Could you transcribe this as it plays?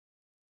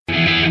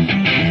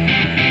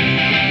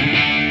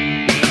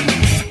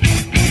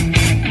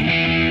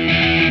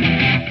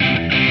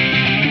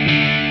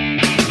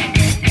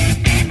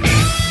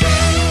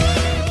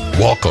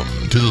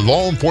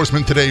Law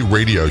Enforcement Today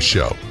radio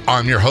show.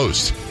 I'm your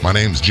host. My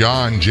name's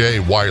John J.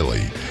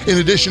 Wiley. In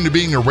addition to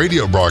being a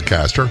radio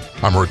broadcaster,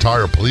 I'm a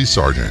retired police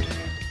sergeant.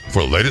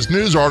 For the latest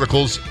news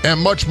articles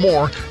and much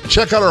more,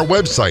 check out our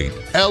website,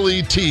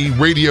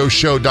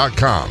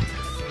 letradioshow.com.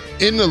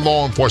 In the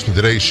Law Enforcement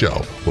Today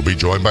show, we'll be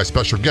joined by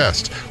special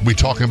guests. We'll be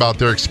talking about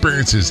their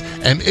experiences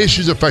and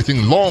issues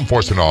affecting law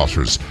enforcement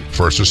officers,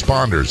 first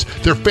responders,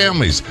 their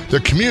families, their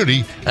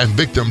community, and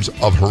victims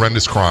of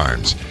horrendous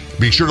crimes.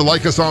 Be sure to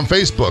like us on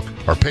Facebook.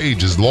 Our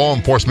page is Law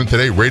Enforcement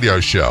Today Radio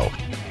Show.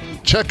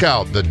 Check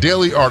out the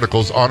daily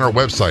articles on our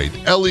website,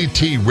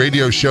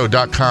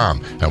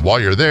 letradioshow.com. And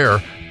while you're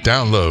there,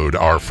 download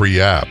our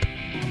free app.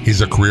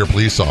 He's a career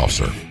police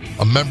officer,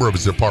 a member of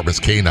his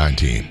department's K-9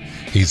 team.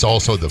 He's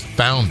also the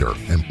founder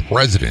and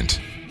president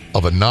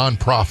of a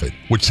nonprofit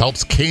which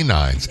helps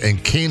K-9s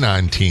and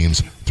K-9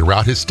 teams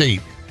throughout his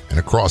state and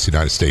across the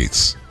United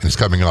States. And it's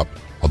coming up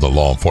on the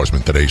Law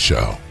Enforcement Today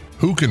show.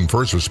 Who can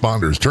first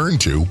responders turn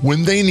to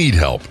when they need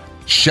help?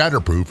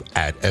 Shatterproof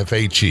at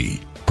FHE,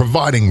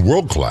 providing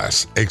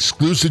world-class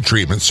exclusive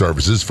treatment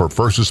services for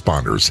first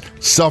responders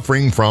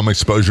suffering from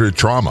exposure to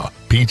trauma,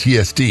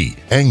 PTSD,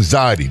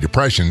 anxiety,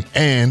 depression,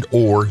 and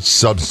or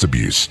substance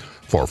abuse.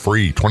 For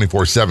free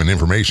 24/7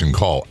 information,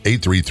 call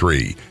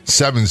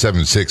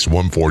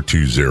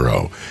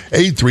 833-776-1420.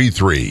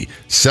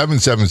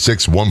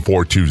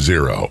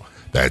 833-776-1420.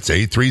 That's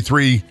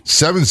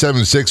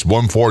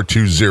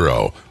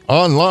 833-776-1420.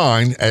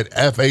 Online at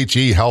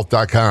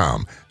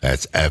FHEHealth.com.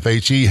 That's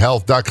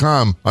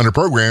FHEHealth.com. Under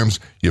programs,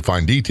 you'll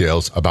find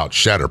details about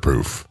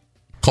Shatterproof.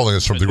 Calling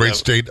us from the great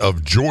state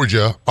of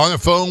Georgia. On the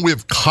phone, we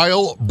have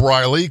Kyle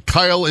Briley.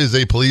 Kyle is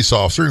a police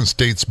officer in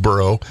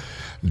Statesboro,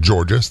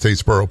 Georgia,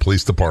 Statesboro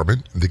Police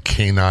Department, the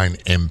K-9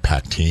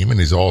 Impact Team, and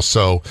he's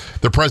also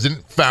the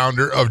president,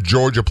 founder of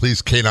Georgia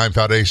Police K-9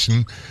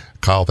 Foundation.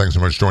 Kyle, thanks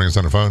so much for joining us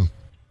on the phone.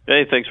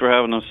 Hey, thanks for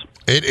having us.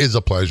 It is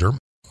a pleasure.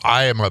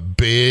 I am a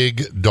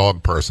big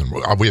dog person.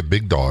 We have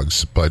big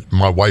dogs, but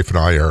my wife and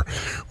I are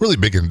really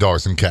big in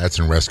dogs and cats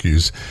and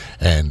rescues.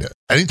 And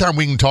anytime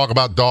we can talk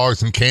about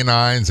dogs and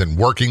canines and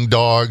working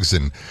dogs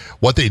and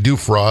what they do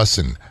for us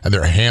and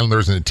their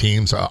handlers and the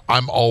teams,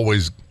 I'm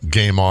always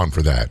game on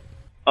for that.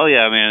 Oh,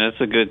 yeah, man, it's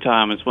a good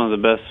time. It's one of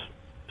the best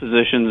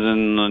positions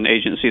in an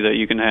agency that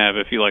you can have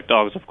if you like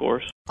dogs, of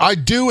course. I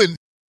do, and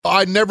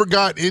I never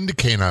got into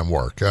canine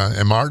work.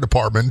 In our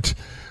department,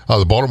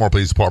 the Baltimore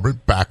Police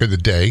Department, back in the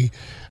day,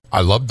 I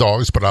love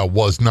dogs, but I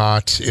was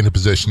not in a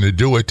position to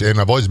do it,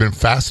 and I've always been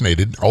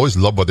fascinated. I always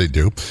love what they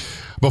do.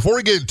 Before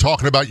we get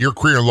talking about your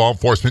career in law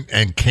enforcement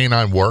and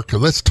canine work,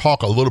 let's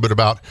talk a little bit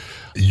about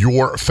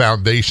your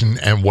foundation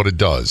and what it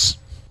does.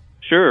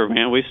 Sure,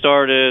 man. We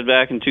started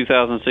back in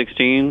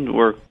 2016.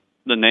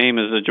 The name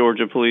is the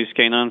Georgia Police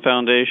K-9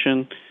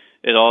 Foundation.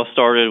 It all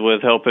started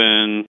with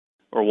helping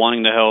or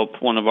wanting to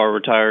help one of our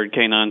retired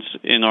canines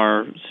in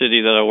our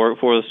city that I work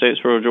for, the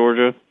Statesboro,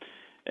 Georgia.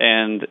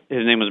 And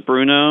his name was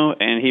Bruno,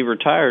 and he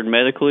retired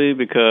medically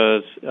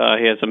because he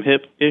had some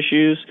hip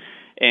issues.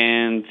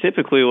 And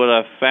typically what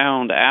I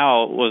found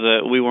out was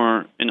that we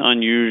weren't an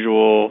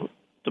unusual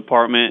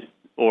department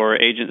or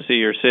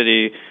agency or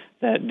city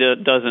that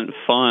doesn't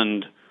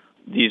fund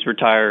these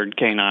retired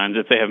canines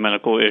if they have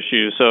medical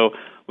issues. So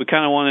we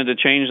kind of wanted to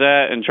change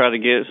that and try to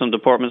get some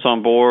departments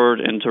on board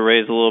and to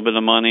raise a little bit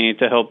of money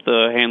to help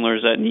the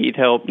handlers that need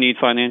help, need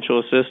financial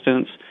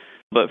assistance.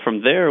 But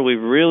from there, we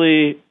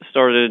really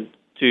started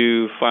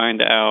to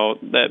find out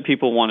that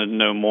people wanted to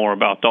know more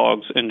about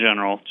dogs in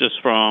general,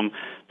 just from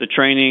the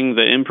training,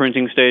 the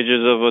imprinting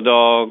stages of a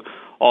dog,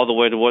 all the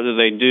way to what do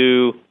they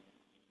do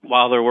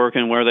while they're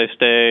working, where they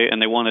stay,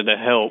 and they wanted to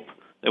help.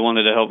 They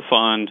wanted to help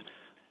fund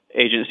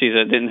agencies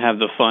that didn't have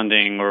the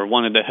funding or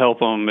wanted to help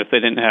them if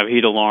they didn't have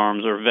heat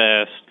alarms or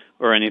vests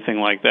or anything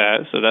like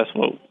that.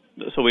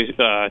 So we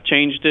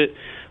changed it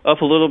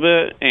up a little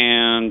bit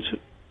and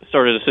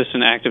started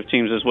assisting active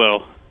teams as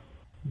well.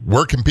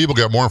 Where can people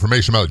get more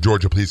information about the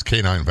Georgia Police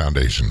K-9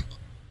 Foundation?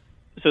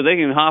 So they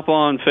can hop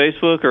on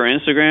Facebook or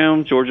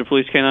Instagram, Georgia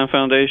Police K-9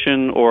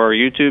 Foundation, or our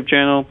YouTube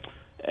channel,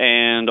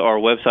 and our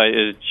website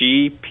is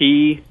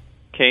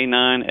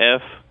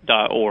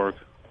gpk9f.org.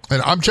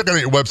 And I'm checking out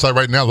your website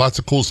right now. Lots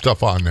of cool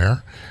stuff on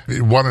there.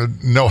 You want to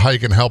know how you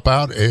can help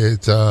out?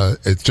 It's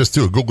just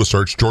through a Google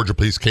search. Georgia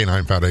Police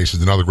K-9 Foundation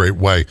is another great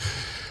way.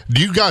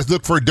 Do you guys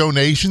look for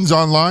donations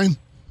online?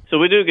 So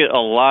we do get a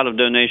lot of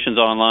donations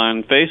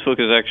online. Facebook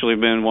has actually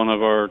been one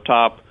of our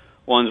top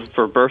ones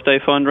for birthday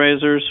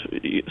fundraisers,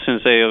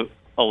 since they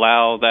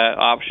allow that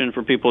option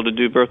for people to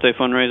do birthday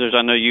fundraisers.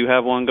 I know you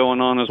have one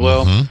going on as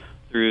well. Mm-hmm.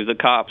 Through the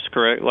COPS,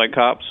 correct? Like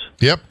COPS?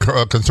 Yep,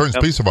 Concerned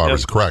Police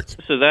Survivors, correct.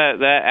 So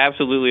that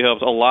absolutely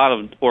helps. A lot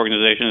of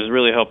organizations. Has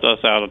really helped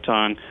us out a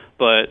ton.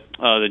 But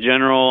the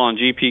General on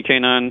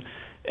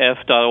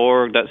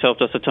gpk9f.org, that's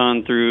helped us a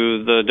ton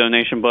through the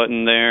donation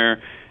button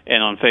there,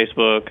 and on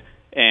Facebook,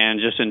 and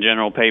just in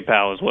general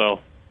PayPal as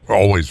well.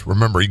 always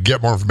remember, you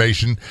get more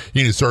information.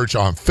 You can search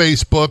on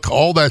Facebook,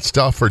 all that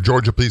stuff for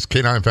Georgia Police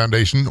Canine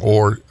Foundation,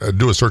 or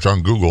do a search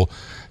on Google,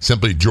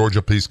 simply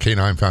Georgia Police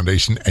Canine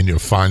Foundation, and you'll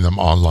find them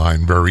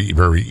online. Very,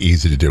 very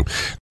easy to do.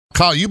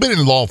 Kyle, you've been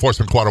in law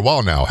enforcement quite a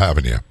while now,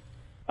 haven't you?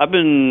 I've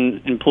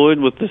been employed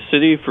with the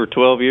city for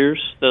 12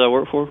 years that I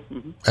work for.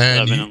 Mm-hmm.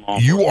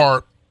 And you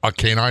are a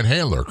canine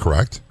handler,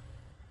 correct?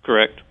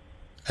 Correct.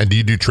 And do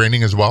you do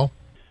training as well?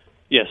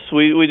 Yes,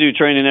 we do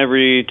training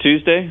every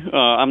Tuesday.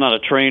 I'm not a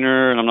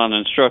trainer and I'm not an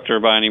instructor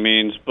by any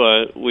means,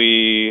 but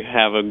we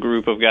have a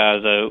group of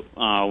guys that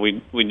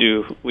we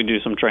do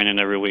some training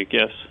every week.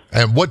 Yes.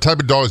 And what type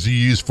of dogs do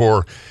you use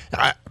for?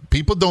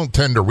 People don't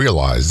tend to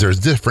realize there's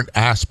different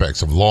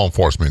aspects of law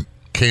enforcement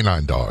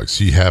canine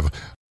dogs. You have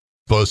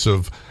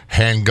explosive,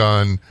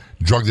 handgun,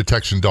 drug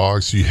detection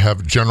dogs. You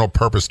have general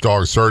purpose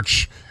dog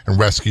search and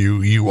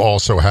rescue. You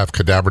also have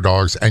cadaver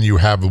dogs, and you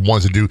have the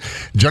ones that do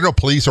general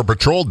police or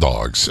patrol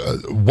dogs.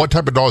 What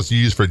type of dogs do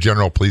you use for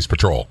general police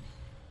patrol?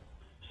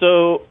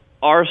 So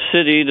our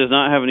city does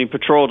not have any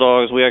patrol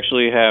dogs. We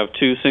actually have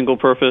 2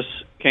 single-purpose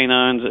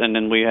canines, and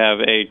then we have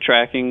a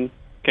tracking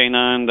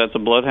canine that's a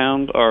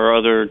bloodhound. Our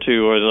other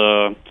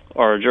 2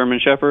 are a German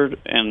Shepherd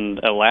and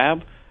a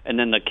lab. And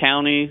then the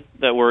county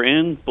that we're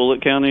in,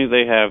 Bullitt County,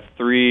 they have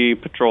 3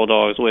 patrol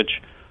dogs, which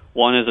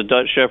one is a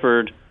Dutch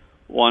Shepherd,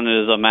 one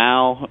is a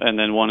Mal, and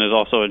then one is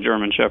also a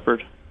German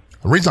Shepherd.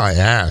 The reason I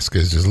ask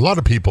is there's a lot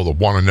of people that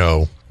want to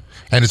know,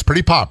 and it's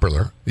pretty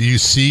popular. You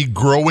see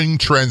growing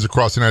trends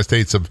across the United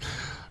States of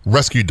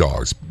rescue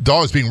dogs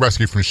being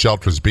rescued from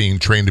shelters, being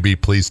trained to be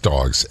police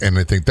dogs, and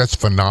I think that's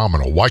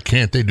phenomenal. Why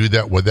can't they do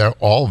that with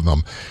all of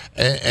them?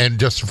 And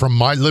just from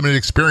my limited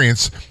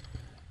experience,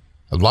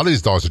 a lot of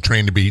these dogs are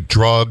trained to be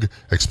drug,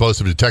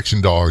 explosive detection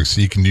dogs.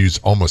 So you can use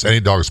almost any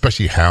dog,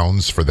 especially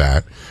hounds for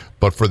that.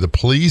 But for the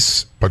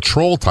police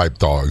patrol type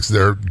dogs,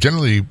 they're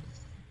generally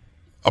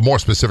a more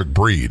specific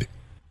breed.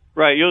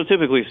 Right. You'll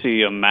typically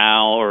see a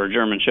Mal or a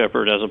German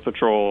Shepherd as a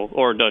patrol,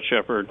 or a Dutch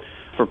Shepherd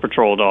for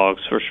patrol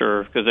dogs for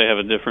sure, because they have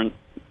a different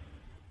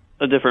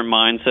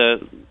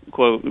mindset.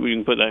 Quote, we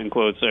can put that in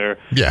quotes there.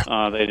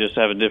 Yeah. They just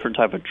have a different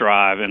type of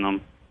drive in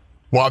them.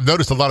 Well, I've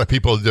noticed a lot of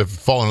people have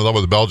fallen in love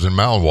with the Belgian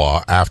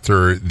Malinois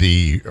after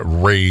the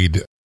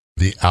raid,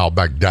 the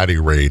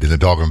al-Baghdadi raid, and the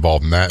dog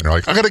involved in that. And they're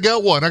like, I got to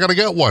get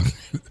one.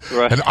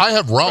 Right. And I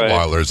have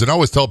Rottweilers, right. And I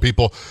always tell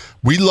people,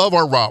 we love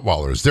our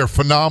Rottweilers. They're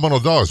phenomenal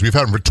dogs. We've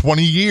had them for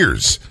 20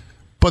 years,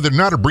 but they're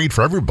not a breed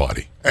for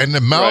everybody. And the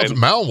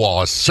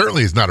Malinois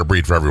certainly is not a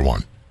breed for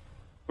everyone.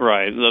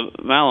 Right. The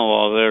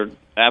Malinois,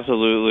 they're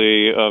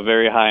absolutely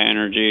very high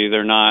energy.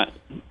 They're not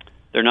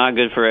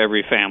good for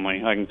every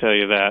family. I can tell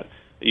you that.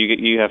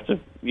 You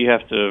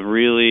have to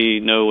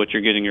really know what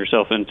you're getting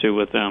yourself into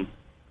with them.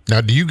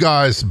 Now, do you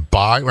guys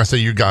buy, when I say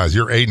you guys,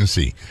 your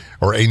agency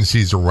or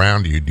agencies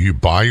around you, do you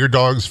buy your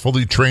dogs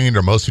fully trained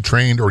or mostly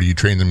trained, or do you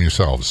train them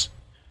yourselves?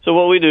 So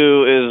what we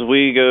do is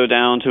we go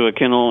down to a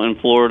kennel in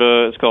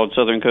Florida. It's called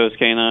Southern Coast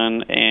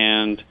Canine,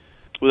 and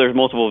there's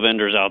multiple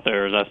vendors out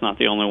there. That's not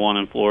the only one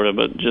in Florida,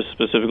 but just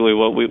specifically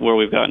where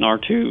we've gotten our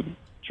 2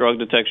 drug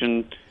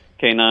detection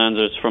canines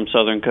is from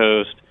Southern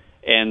Coast.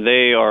 And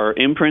they are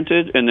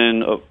imprinted, and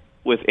then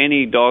with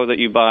any dog that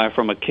you buy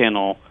from a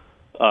kennel,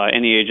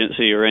 any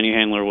agency or any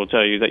handler will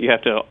tell you that you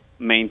have to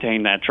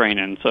maintain that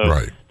training. So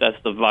right.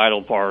 That's the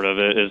vital part of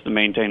it, is to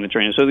maintain the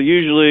training. So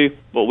usually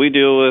what we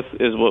deal with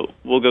is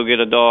we'll go get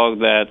a dog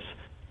that's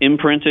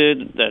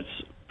imprinted, that's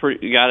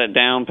got it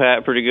down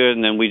pat pretty good,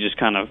 and then we just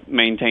kind of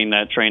maintain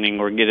that training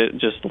or get it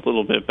just a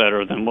little bit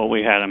better than what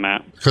we had them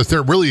at. Because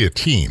they're really a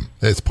team.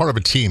 It's part of a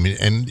team.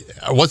 And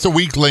what's a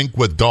weak link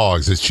with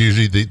dogs? It's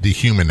usually the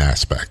human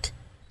aspect.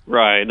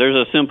 Right.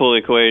 There's a simple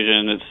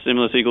equation. It's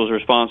stimulus equals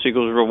response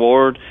equals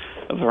reward.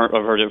 I've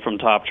heard it from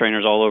top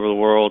trainers all over the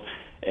world.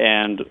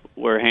 And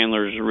where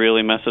handlers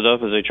really mess it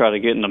up is they try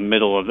to get in the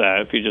middle of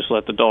that. If you just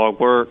let the dog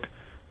work,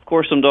 of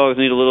course some dogs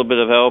need a little bit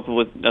of help.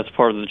 That's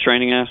part of the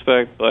training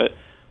aspect, but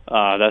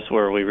that's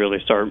where we really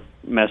start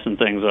messing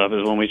things up,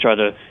 is when we try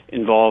to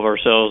involve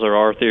ourselves or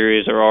our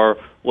theories or our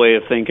way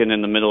of thinking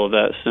in the middle of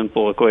that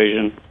simple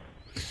equation.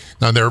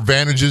 Now, there are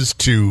advantages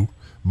to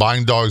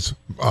buying dogs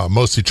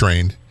mostly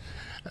trained.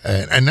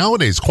 And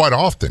nowadays, quite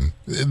often,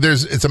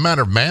 it's a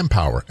matter of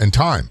manpower and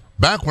time.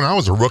 Back when I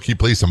was a rookie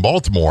police in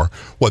Baltimore,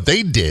 what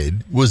they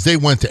did was they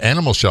went to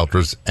animal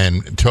shelters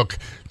and took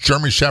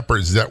German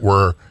Shepherds that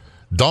were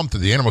dumped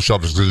at the animal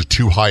shelters because they're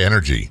too high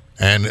energy.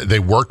 And they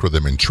worked with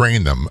them and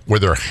trained them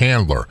with their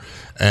handler.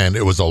 And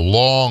it was a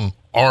long,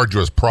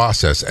 arduous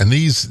process. And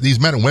these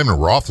men and women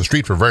were off the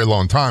street for a very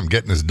long time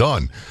getting this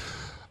done.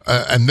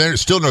 And there's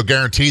still no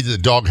guarantee that the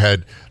dog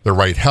had the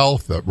right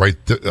health, the right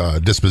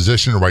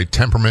disposition, the right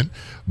temperament.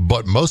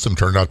 But most of them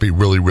turned out to be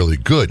really, really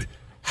good.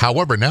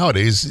 However,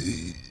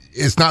 nowadays,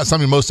 it's not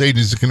something most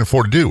agencies can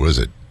afford to do, is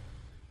it?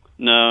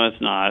 No,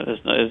 it's not.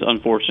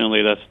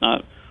 Unfortunately, that's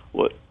not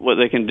what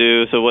they can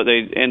do. So what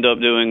they end up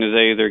doing is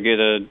they either get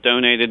a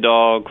donated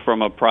dog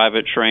from a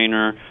private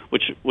trainer,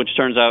 which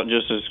turns out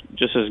just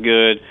as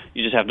good.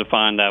 You just have to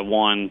find that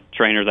one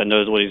trainer that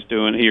knows what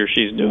he or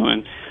she's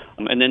doing.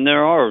 And then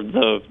there are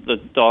the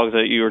dogs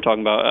that you were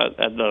talking about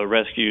at the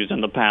rescues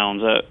and the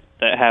pounds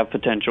that have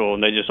potential,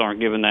 and they just aren't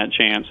given that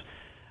chance.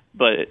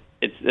 But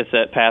it's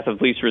that path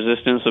of least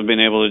resistance of being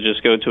able to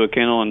just go to a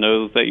kennel and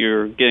know that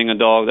you're getting a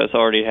dog that's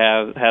already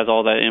has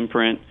all that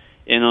imprint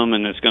in them,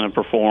 and it's going to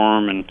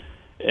perform, and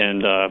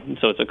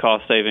so it's a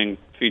cost-saving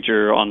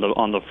feature on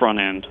the front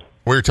end.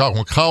 We're talking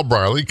with Kyle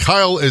Briley.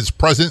 Kyle is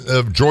president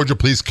of Georgia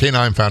Police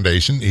Canine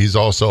Foundation. He's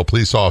also a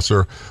police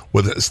officer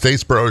with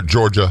Statesboro,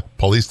 Georgia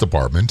Police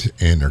Department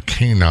in their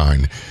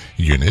canine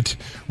unit.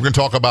 We're going to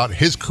talk about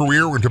his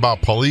career. We're going to talk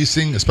about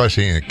policing,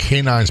 especially in a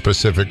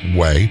canine-specific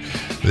way.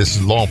 This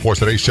is Law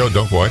Enforcement Today Show.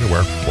 Don't go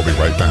anywhere. We'll be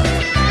right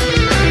back.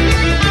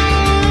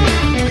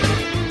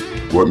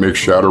 What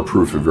makes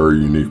Shatterproof a very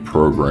unique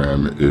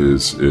program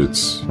is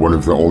it's one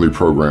of the only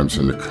programs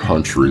in the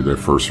country that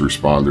first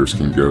responders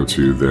can go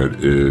to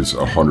that is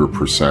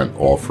 100%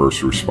 all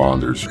first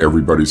responders.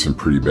 Everybody's in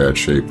pretty bad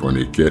shape when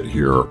they get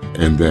here.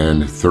 And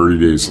then 30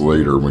 days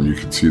later, when you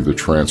can see the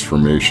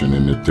transformation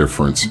and the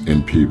difference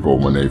in people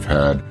when they've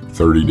had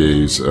 30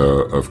 days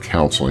of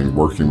counseling,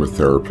 working with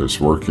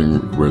therapists,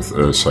 working with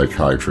a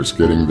psychiatrist,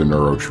 getting the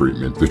neuro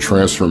treatment. The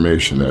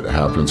transformation that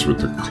happens with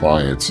the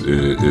clients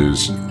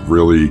is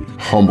really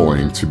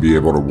humbling to be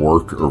able to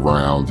work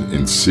around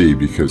and see,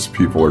 because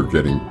people are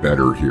getting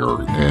better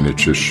here. And it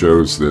just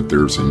shows that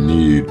there's a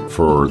need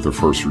for the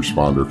first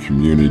responder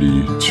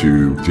community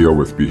to deal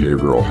with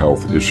behavioral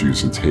health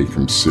issues and take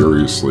them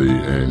seriously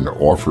and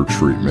offer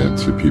treatment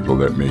to people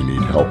that may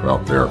need help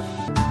out there.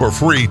 For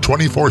free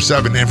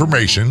 24/7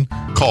 information,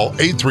 call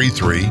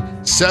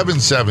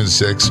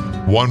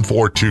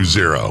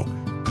 833-776-1420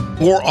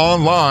 or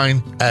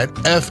online at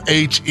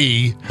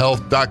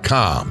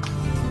fhealth.com.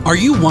 Are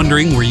you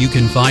wondering where you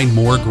can find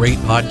more great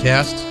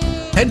podcasts?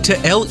 Head to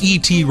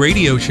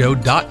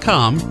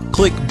letradioshow.com,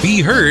 click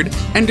Be Heard,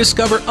 and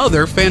discover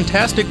other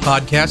fantastic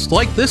podcasts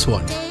like this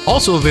one.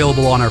 Also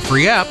available on our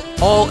free app,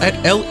 all at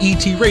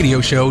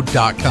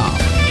letradioshow.com.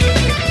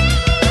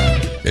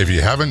 If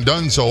you haven't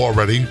done so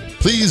already,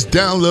 please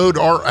download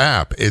our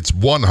app. It's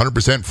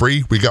 100%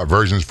 free. We got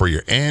versions for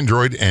your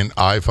Android and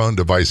iPhone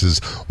devices,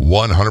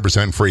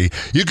 100% free.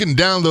 You can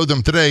download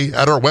them today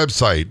at our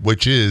website,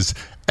 which is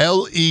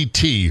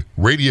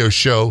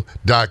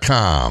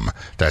letradioshow.com.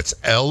 That's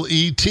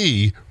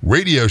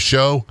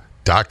letradioshow.com.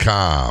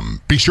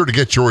 Be sure to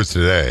get yours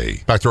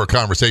today. Back to our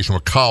conversation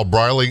with Kyle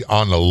Briley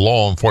on the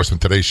Law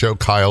Enforcement Today Show.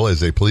 Kyle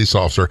is a police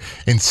officer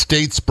in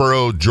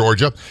Statesboro,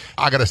 Georgia.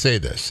 I got to say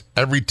this.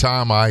 Every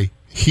time I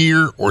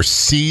hear or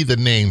see the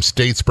name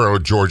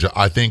Statesboro, Georgia,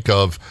 I think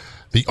of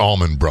the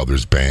Allman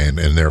Brothers Band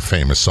and their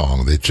famous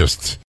song.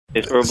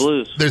 Statesboro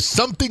Blues. There's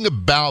something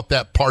about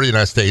that part of the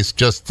United States.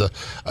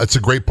 It's a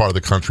great part of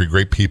the country,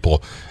 great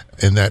people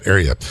in that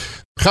area.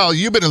 Kyle,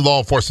 you've been in law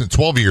enforcement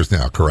 12 years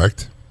now,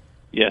 correct?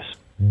 Yes.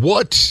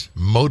 What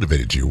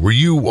motivated you? Were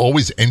you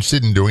always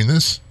interested in doing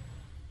this?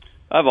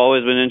 I've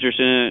always been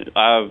interested in it.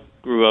 I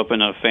grew up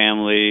in a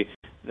family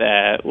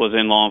that was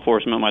in law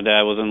enforcement. My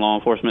dad was in law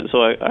enforcement,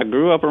 so I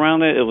grew up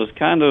around it. It was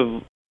kind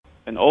of,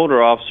 an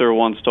older officer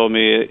once told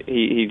me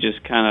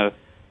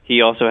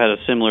he also had a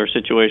similar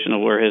situation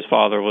of where his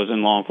father was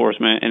in law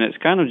enforcement, and it's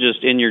kind of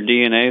just in your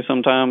DNA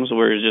sometimes,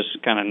 where it's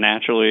just kind of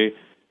naturally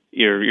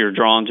you're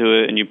drawn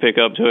to it and you pick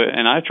up to it.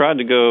 And I tried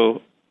to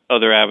go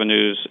other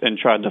avenues and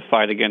tried to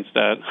fight against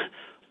that,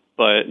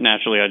 but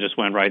naturally I just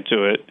went right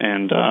to it,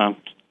 and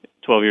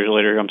 12 years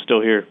later I'm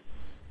still here.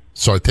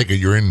 So I take it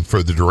you're in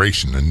for the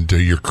duration until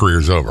your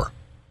career's over.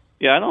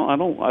 Yeah, I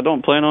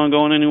don't plan on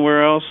going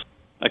anywhere else.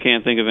 I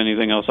can't think of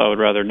anything else I would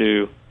rather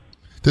do.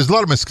 There's a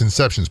lot of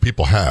misconceptions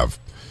people have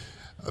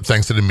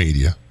thanks to the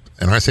media,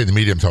 and when I say the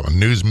media, I'm talking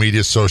news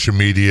media, social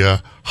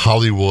media,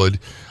 Hollywood,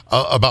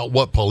 about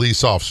what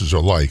police officers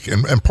are like.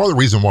 And part of the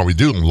reason why we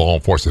do Law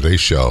Enforcement Today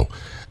Show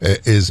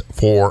is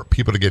for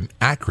people to get an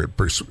accurate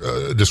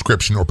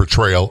description or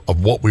portrayal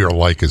of what we are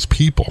like as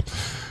people.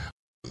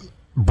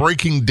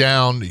 Breaking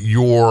down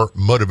your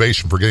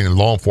motivation for getting in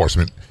law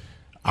enforcement,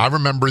 I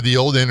remember the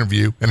old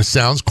interview, and it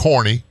sounds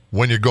corny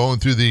when you're going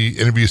through the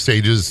interview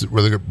stages,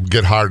 whether you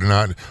get hired or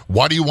not.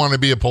 Why do you want to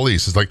be a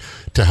police? It's like,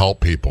 to help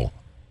people.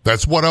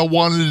 That's what I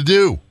wanted to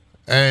do.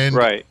 And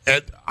right.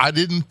 I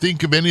didn't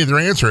think of any other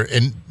answer.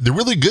 And the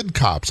really good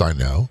cops I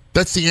know,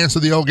 that's the answer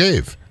they all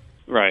gave.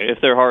 Right.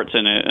 If their heart's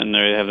in it and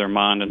they have their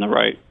mind in the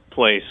right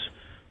place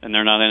and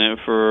they're not in it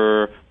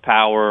for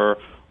power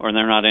or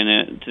they're not in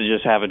it to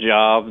just have a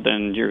job,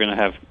 then you're going to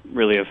have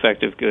really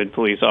effective, good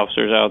police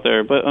officers out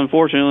there. But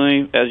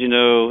unfortunately, as you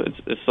know,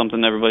 it's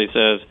something everybody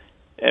says,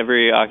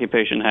 every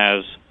occupation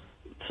has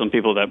some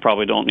people that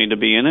probably don't need to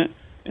be in it,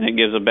 and it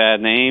gives a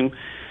bad name.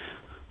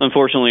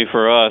 Unfortunately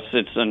for us,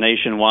 it's a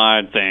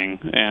nationwide thing,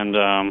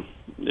 and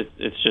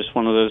it's just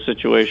one of those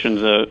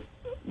situations that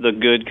the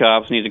good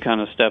cops need to kind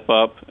of step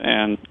up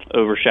and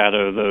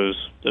overshadow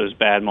those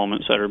bad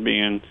moments that are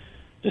being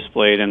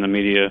displayed in the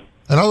media.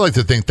 And I like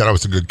to think that I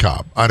was a good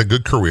cop. I had a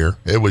good career.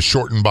 It was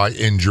shortened by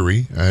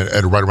injury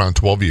at right around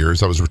 12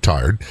 years. I was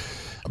retired.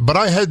 But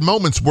I had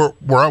moments where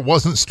I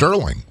wasn't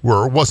sterling,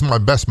 where it wasn't my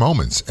best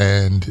moments.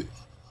 And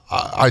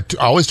I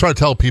always try to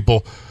tell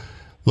people,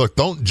 look,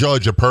 don't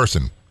judge a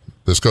person.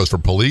 This goes for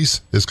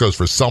police. This goes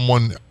for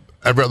someone,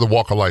 every other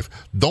walk of life.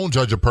 Don't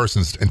judge a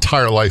person's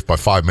entire life by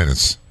 5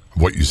 minutes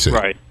of what you see.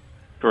 Right.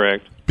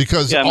 Correct.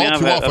 Because I've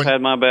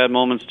had my bad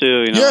moments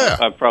too.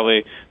 I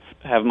probably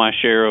have my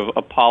share of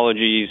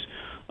apologies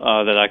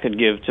that I could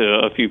give to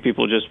a few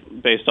people just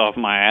based off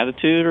my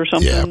attitude or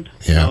something.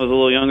 Yeah. When I was a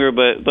little younger,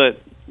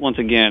 but once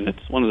again,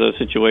 it's one of those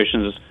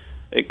situations.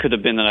 It could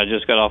have been that I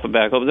just got off a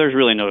backhoe, but there's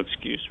really no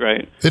excuse,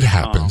 right? It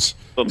happens.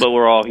 But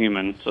we're all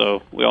human,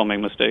 so we all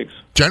make mistakes.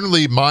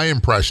 Generally, my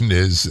impression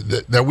is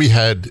that we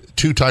had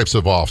two types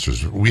of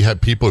officers. We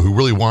had people who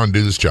really wanted to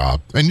do this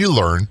job, and you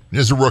learn.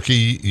 As a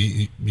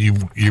rookie,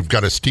 you've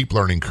got a steep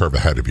learning curve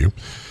ahead of you.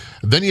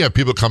 Then you have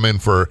people come in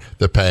for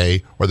the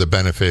pay or the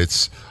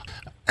benefits,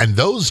 and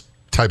those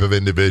type of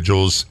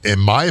individuals, in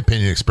my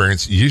opinion,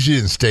 experience, usually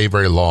didn't stay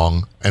very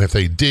long, and if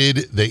they did,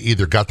 they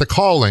either got the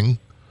calling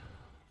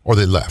or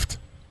they left.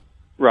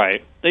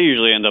 Right. They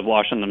usually end up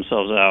washing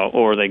themselves out,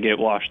 or they get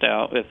washed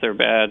out if they're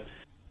bad.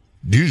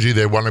 Usually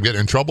they want to get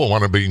in trouble,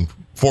 want to be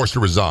forced to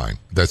resign.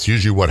 That's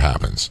usually what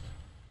happens.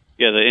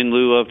 Yeah, the in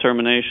lieu of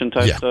termination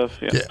type stuff.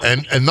 Yeah.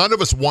 And none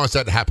of us wants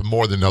that to happen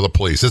more than other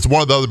police. It's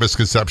one of the other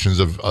misconceptions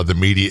of the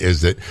media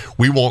is that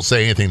we won't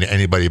say anything to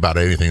anybody about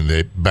anything,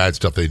 the bad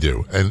stuff they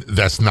do. And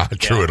that's not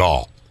true at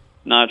all.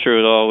 Not true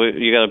at all.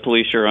 You got to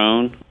police your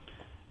own.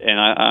 And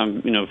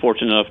I'm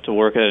fortunate enough to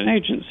work at an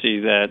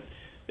agency that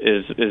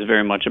is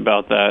very much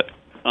about that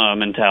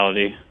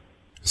mentality.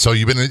 So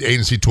you've been in the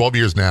agency 12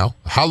 years now.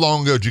 How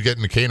long ago did you get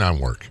into canine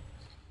work?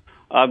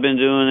 I've been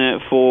doing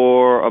it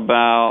for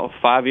about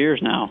 5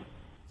 years now.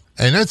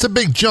 And that's a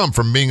big jump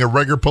from being a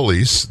regular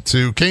police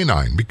to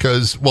canine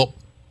because, well,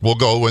 we'll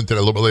go into that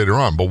a little bit later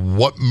on, but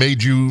what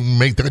made you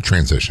make that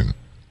transition?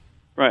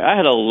 Right. I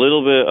had a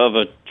little bit of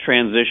a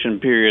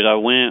transition period. I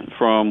went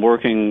from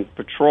working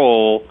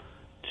patrol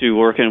to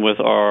working with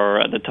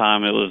at the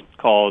time it was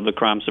called the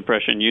Crime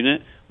Suppression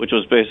Unit, which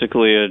was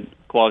basically a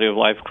quality of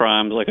life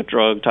crimes, like a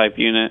drug type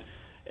unit.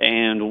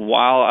 And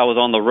while I was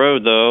on the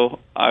road, though,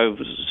 I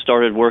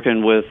started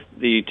working with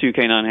the two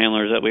canine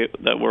handlers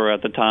that were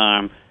at the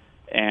time,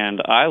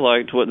 and I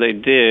liked what they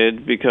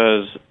did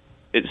because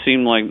it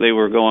seemed like they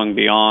were going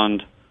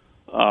beyond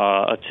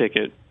a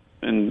ticket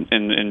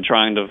and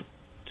trying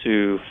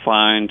to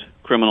find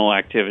criminal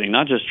activity,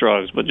 not just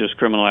drugs, but just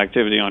criminal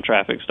activity on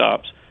traffic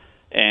stops.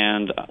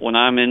 And when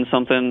I'm in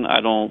something,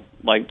 I don't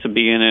like to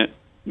be in it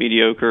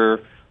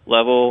mediocre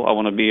level. I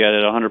want to be at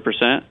it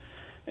 100%.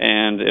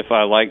 And if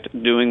I liked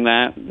doing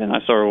that, then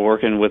I started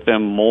working with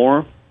them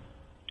more.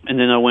 And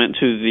then I went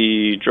to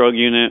the drug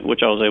unit,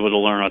 which I was able to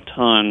learn a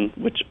ton,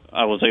 which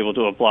I was able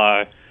to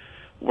apply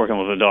working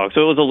with a dog.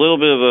 So it was a little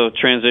bit of a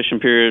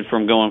transition period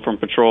from going from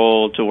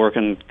patrol to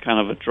working kind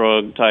of a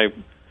drug-type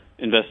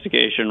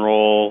investigation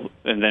role,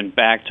 and then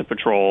back to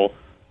patrol.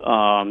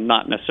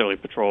 Not necessarily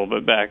patrol,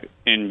 but back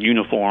in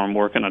uniform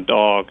working a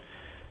dog.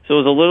 So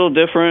it was a little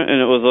different,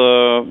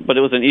 and but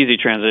it was an easy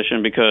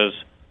transition because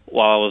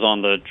while I was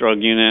on the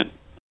drug unit,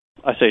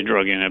 I say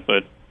drug unit,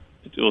 but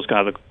it was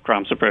kind of the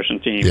crime suppression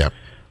team. Yeah.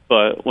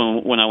 But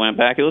when I went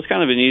back, it was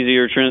kind of an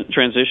easier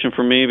transition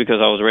for me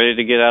because I was ready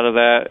to get out of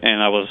that,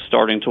 and I was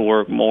starting to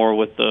work more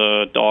with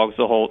the dogs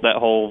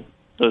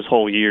those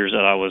whole years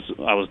that I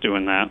was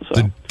doing that.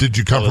 So did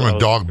you come from a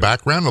dog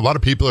background? A lot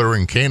of people that are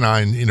in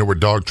canine, were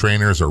dog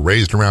trainers or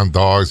raised around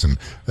dogs, and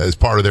as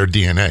part of their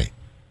DNA.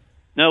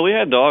 No, we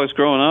had dogs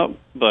growing up,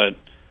 but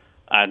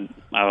I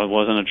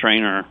wasn't a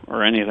trainer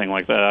or anything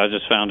like that. I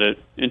just found it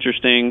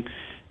interesting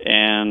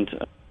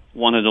and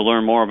wanted to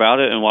learn more about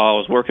it. And while I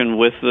was working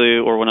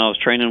when I was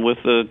training with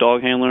the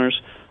dog handlers,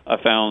 I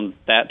found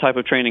that type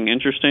of training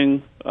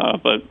interesting.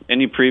 But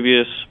any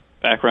previous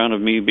background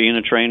of me being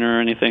a trainer or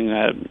anything,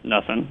 I had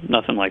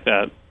nothing like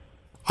that.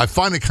 I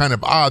find it kind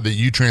of odd that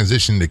you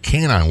transitioned to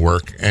canine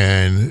work,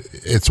 and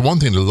it's one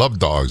thing to love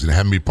dogs and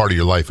have them be part of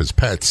your life as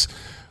pets,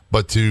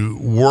 but to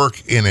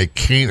work in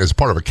as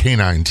part of a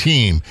canine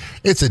team,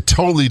 it's a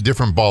totally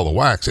different ball of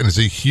wax, and it's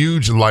a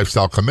huge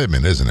lifestyle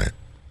commitment, isn't it?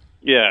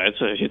 Yeah,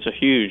 it's a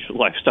huge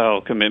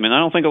lifestyle commitment. I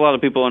don't think a lot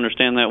of people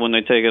understand that when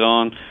they take it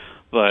on,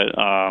 but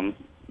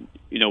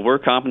we're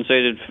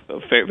compensated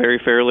very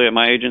fairly at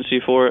my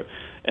agency for it.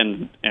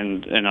 And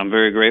I'm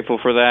very grateful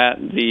for that.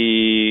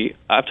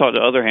 I've talked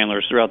to other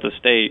handlers throughout the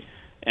state,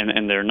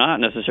 and they're not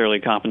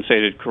necessarily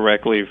compensated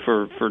correctly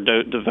for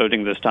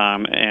devoting this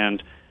time,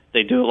 and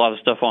they do a lot of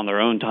stuff on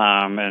their own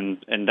time,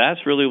 and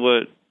that's really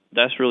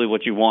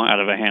what you want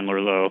out of a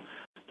handler, though,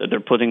 that they're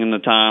putting in the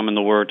time and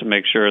the work to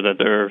make sure that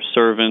they're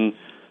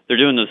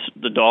doing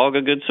the dog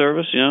a good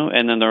service,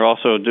 and then they're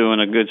also doing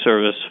a good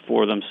service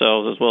for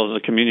themselves as well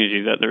as the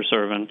community that they're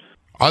serving.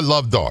 I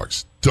love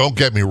dogs. Don't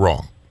get me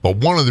wrong. But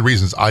one of the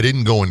reasons I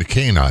didn't go into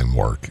canine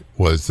work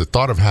was the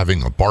thought of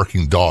having a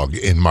barking dog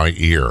in my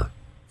ear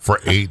for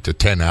 8 to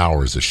 10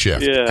 hours a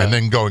shift, and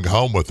then going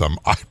home with them,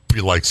 I'd be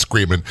like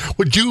screaming,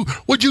 "Would you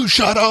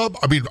shut up?"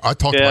 I mean, I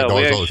talk to my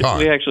dogs all the time.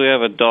 We actually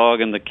have a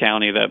dog in the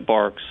county that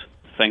barks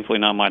thankfully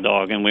not my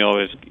dog, and we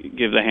always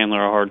give the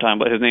handler a hard time,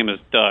 but his name is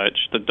Dutch.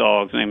 The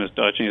dog's name is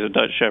Dutch, and he's a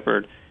Dutch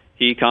Shepherd.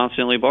 He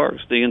constantly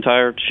barks the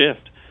entire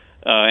shift.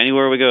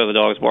 Anywhere we go, the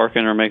dog's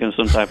barking or making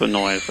some type of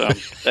noise. So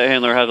that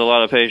handler has a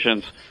lot of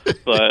patience,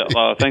 but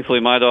thankfully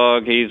my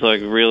dog, he's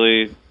like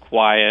really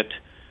quiet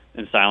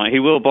and silent. He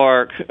will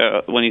bark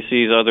when he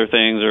sees other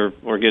things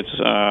or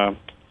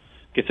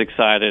gets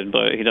excited,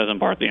 but he doesn't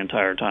bark the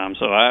entire time.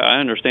 So I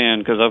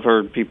understand, because I've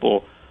heard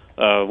people,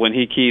 when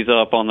he keys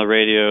up on the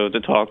radio to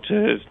talk to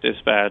his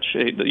dispatch,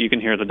 you can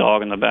hear the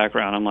dog in the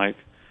background. I'm like,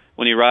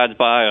 when he rides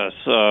by us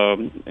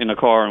in a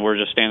car and we're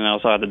just standing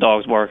outside, the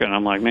dog's barking,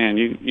 I'm like, man,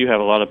 you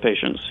have a lot of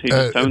patience. He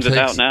tones it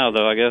out now,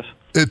 though, I guess.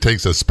 It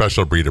takes a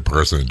special breed of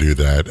person to do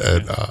that.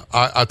 And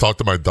I talk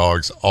to my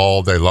dogs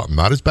all day long.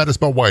 Not as bad as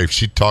my wife.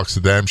 She talks to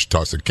them. She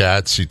talks to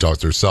cats. She talks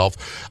to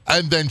herself.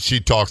 And then she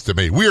talks to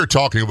me. We are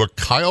talking with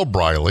Kyle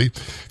Briley.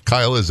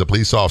 Kyle is a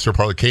police officer,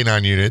 part of the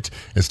K-9 unit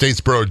in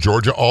Statesboro,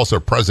 Georgia, also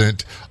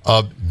president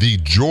of the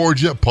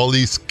Georgia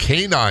Police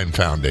K-9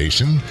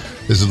 Foundation.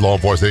 This is Law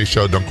Enforcement Today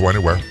Show. Don't go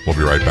anywhere. We'll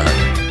be right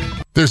back.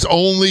 There's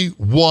only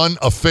one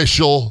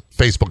official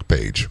Facebook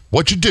page.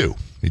 What you do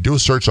a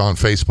search on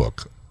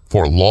Facebook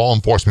for Law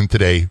Enforcement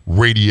Today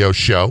radio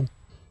show.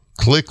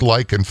 Click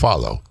like and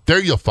follow. There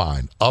you'll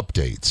find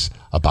updates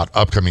about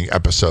upcoming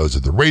episodes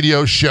of the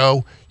radio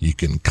show. You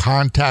can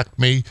contact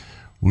me.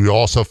 We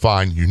also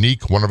find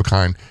unique,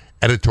 one-of-a-kind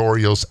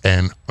editorials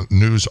and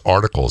news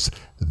articles.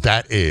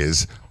 That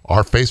is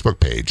our Facebook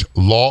page,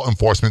 Law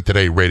Enforcement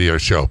Today radio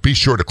show. Be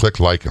sure to click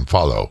like and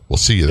follow. We'll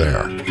see you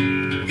there.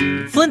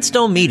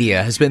 Flintstone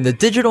Media has been the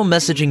digital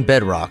messaging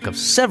bedrock of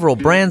several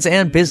brands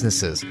and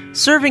businesses,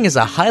 serving as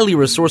a highly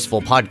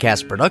resourceful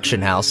podcast production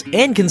house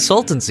and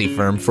consultancy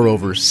firm for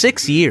over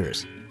 6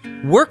 years.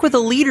 Work with a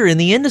leader in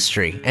the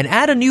industry and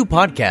add a new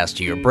podcast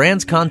to your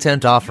brand's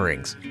content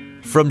offerings.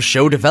 From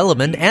show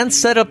development and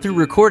setup through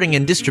recording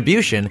and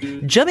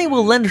distribution, Jemmy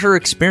will lend her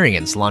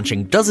experience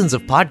launching dozens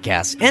of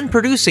podcasts and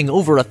producing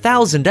over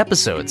 1,000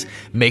 episodes,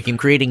 making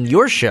creating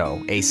your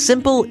show a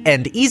simple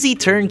and easy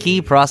turnkey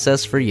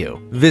process for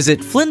you. Visit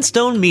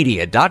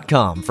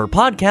FlintstoneMedia.com for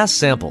podcast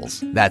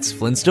samples. That's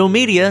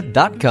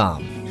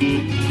FlintstoneMedia.com.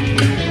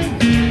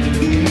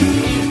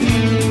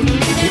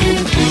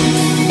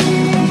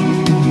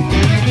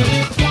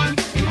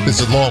 This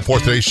is Law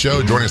Enforcement Today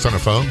Show. Joining us on the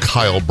phone,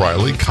 Kyle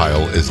Briley.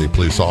 Kyle is a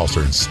police officer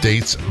in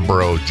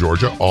Statesboro,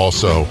 Georgia.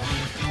 Also,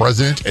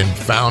 president and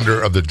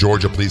founder of the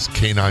Georgia Police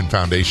K-9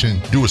 Foundation.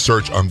 Do a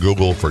search on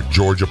Google for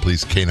Georgia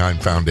Police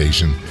K-9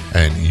 Foundation,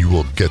 and you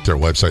will get their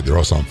website. They're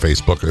also on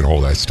Facebook and all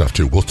that stuff,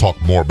 too. We'll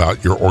talk more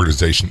about your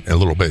organization in a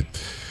little bit.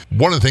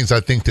 One of the things I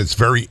think that's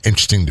very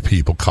interesting to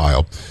people,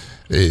 Kyle,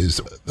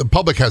 is the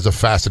public has a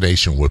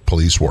fascination with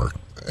police work.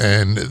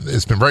 And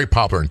it's been very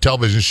popular in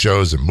television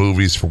shows and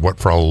movies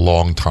for a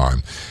long time.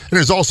 And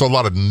there's also a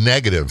lot of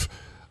negative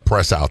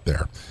press out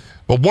there.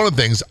 But one of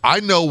the things, I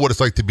know what it's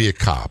like to be a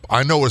cop.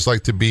 I know what it's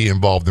like to be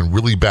involved in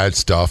really bad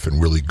stuff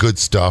and really good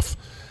stuff.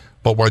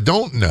 But what I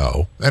don't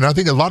know, and I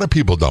think a lot of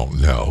people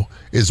don't know,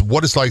 is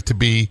what it's like to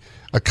be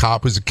a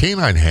cop who's a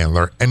canine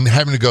handler and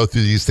having to go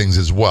through these things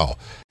as well.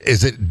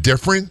 Is it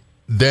different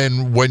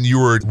than when you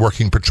were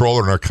working patrol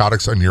or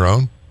narcotics on your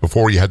own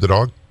before you had the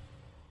dog?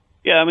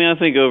 Yeah, I mean, I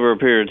think over a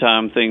period of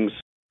time, things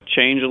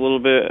change a little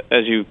bit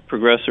as you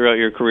progress throughout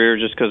your career,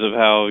 just because of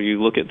how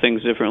you look at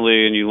things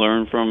differently and you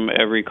learn from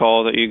every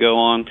call that you go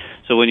on.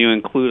 So when you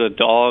include a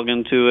dog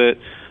into it,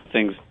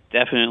 things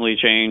definitely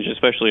change,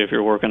 especially if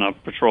you're working a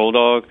patrol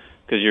dog,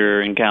 because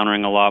you're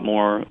encountering a lot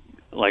more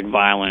like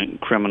violent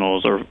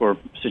criminals or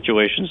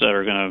situations that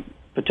are going to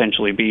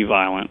potentially be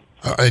violent.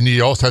 And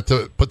you also have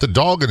to put the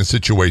dog in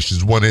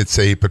situations when it's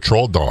a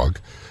patrol dog.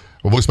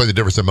 We'll explain the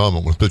difference in a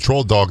moment. With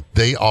patrol dog,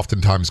 they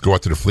oftentimes go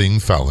after the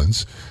fleeing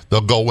felons. They'll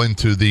go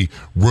into the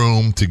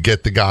room to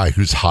get the guy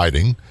who's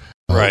hiding.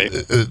 Right.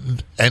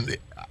 And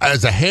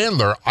as a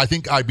handler, I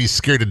think I'd be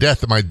scared to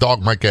death that my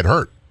dog might get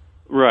hurt.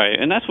 Right.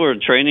 And that's where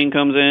training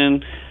comes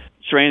in.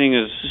 Training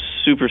is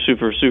super,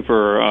 super,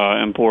 super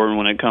important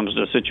when it comes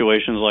to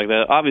situations like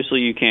that.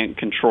 Obviously, you can't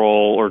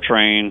control or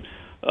train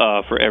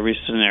for every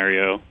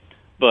scenario.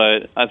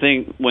 But I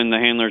think when the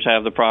handlers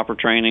have the proper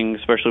training,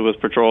 especially with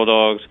patrol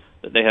dogs,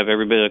 that they have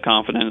every bit of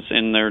confidence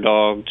in their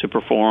dog to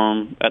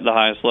perform at the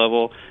highest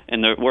level.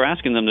 And we're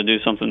asking them to do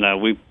something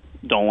that we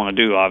don't want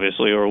to do,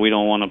 obviously, or we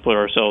don't want to put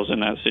ourselves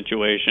in that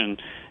situation.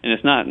 And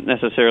it's not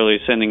necessarily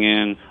sending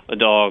in a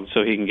dog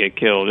so he can get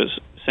killed. It's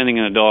sending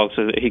in a dog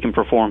so that he can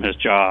perform his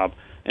job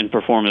and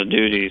perform his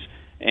duties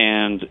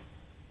and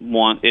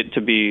want it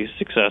to be a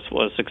success.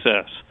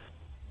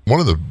 One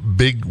of the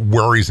big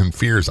worries and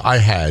fears I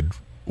had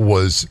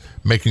was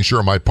making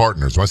sure my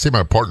partners, when I say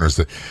my partners,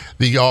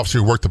 the officer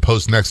who worked the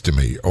post next to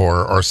me,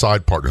 or our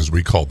side partners,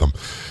 we call them,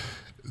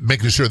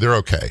 making sure they're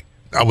okay.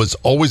 I was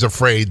always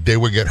afraid they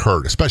would get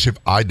hurt, especially if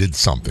I did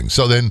something.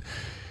 So then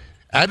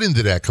add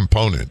into that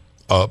component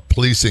of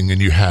policing, and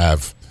you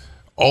have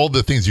all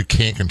the things you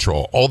can't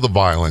control, all the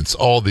violence,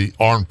 all the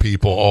armed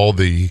people, all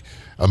the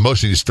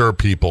emotionally disturbed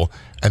people,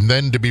 and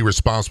then to be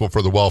responsible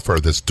for the welfare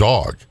of this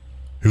dog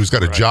who's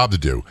got a job to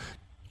do.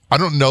 I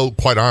don't know,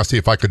 quite honestly,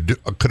 if I could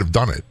have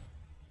done it.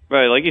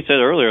 Right, like you said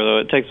earlier, though,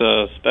 it takes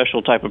a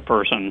special type of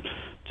person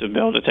to be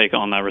able to take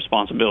on that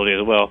responsibility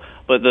as well.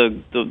 But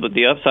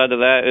the upside of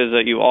that is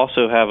that you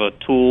also have a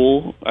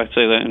tool, I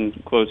say that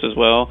in quotes as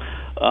well,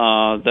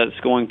 that's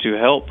going to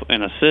help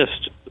and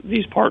assist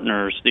these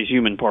partners, these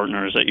human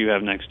partners that you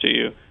have next to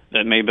you,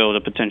 that may be able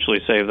to potentially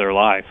save their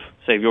life,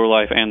 save your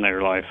life and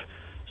their life.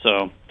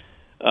 So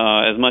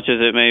as much as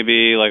it may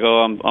be like,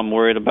 oh, I'm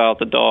worried about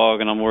the dog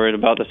and I'm worried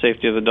about the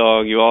safety of the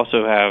dog, you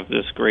also have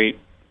this great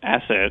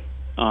asset,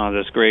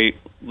 this great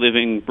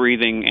living,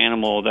 breathing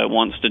animal that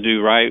wants to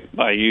do right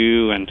by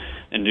you and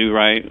do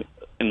right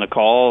in the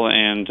call,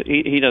 and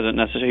he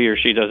or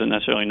she doesn't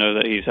necessarily know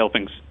that he's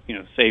helping,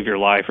 save your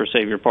life or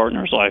save your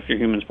partner's life, your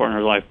human's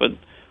partner's life, but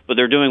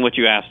they're doing what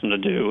you asked them to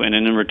do, and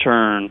in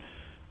return,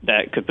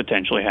 that could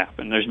potentially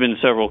happen. There's been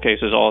several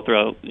cases all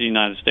throughout the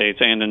United States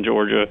and in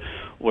Georgia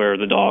where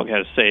the dog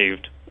has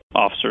saved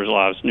officers'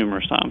 lives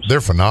numerous times.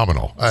 They're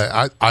phenomenal.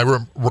 I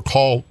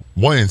recall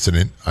one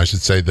incident, I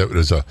should say, that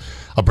was a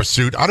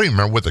pursuit. I don't even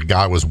remember what the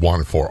guy was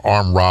wanted for,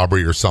 armed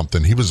robbery or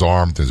something. He was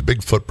armed. There's a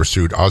Bigfoot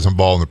pursuit. I was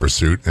involved in the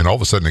pursuit, and all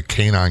of a sudden a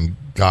canine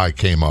guy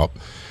came up,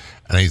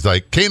 and he's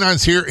like,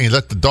 "Canine's here," and he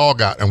let the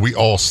dog out, and we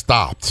all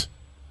stopped.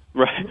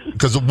 Right.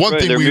 Because the one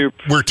thing we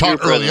were taught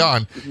early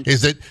on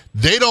is that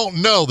they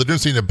don't know the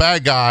difference between a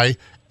bad guy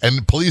and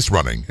the police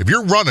running. If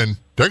you're running,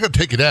 they're going to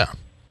take you down.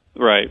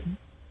 Right.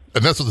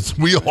 And that's what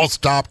we all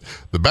stopped.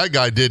 The bad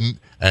guy didn't,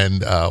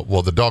 and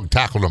the dog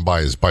tackled him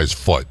by his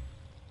foot.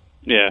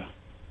 Yeah.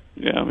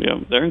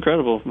 They're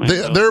incredible,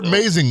 man. They're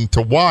amazing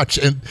to watch,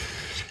 and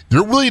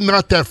they're really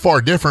not that far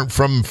different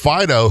from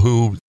Fido,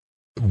 who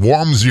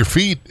warms your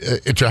feet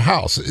at your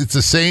house. It's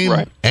the same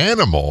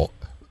animal.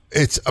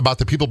 It's about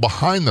the people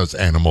behind those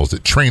animals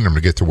that train them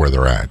to get to where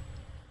they're at.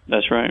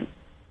 That's right.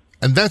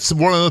 And that's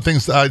one of the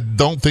things that I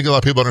don't think a lot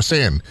of people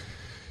understand.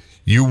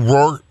 You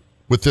work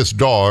with this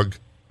dog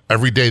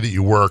every day that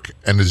you work,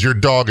 and does your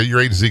dog at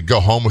your agency go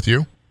home with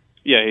you?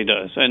 Yeah, he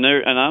does. And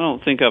I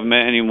don't think I've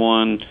met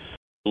anyone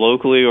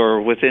locally or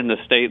within the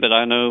state that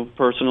I know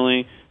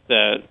personally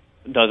that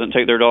doesn't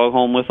take their dog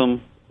home with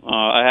them.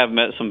 I have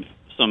met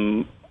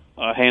some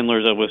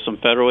handlers with some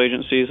federal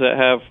agencies that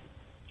have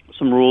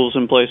some rules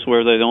in place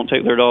where they don't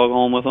take their dog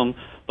home with them,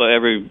 but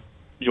every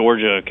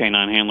Georgia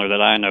canine handler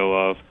that I know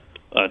of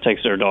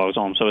takes their dogs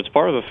home. So it's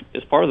part of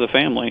the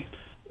family.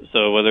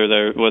 So whether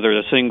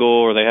they're single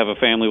or they have a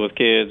family with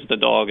kids, the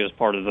dog is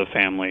part of the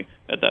family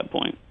at that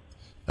point.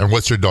 And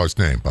what's your dog's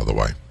name, by the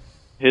way?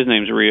 His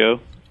name's Rio.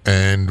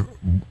 And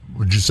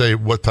would you say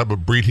what type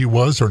of breed he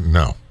was, or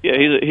no? Yeah,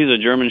 he's a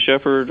German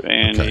Shepherd,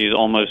 and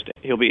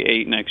he'll be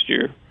 8 next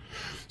year.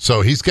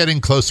 So he's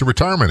getting close to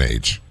retirement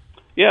age.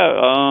 Yeah,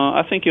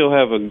 I think he'll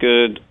have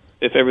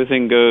if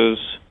everything goes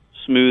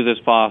smooth as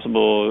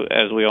possible.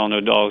 As we all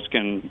know, dogs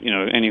can,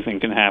 anything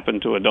can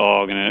happen to a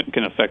dog, and it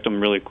can affect them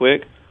really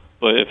quick.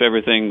 But if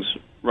everything's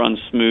runs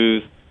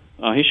smooth,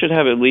 he should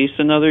have at least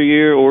another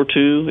year or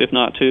 2, if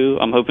not 2.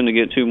 I'm hoping to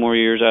get 2 more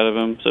years out of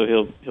him, so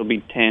he'll be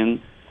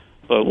 10,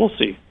 but we'll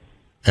see.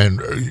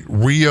 And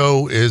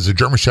Rio is a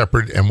German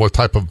Shepherd, and what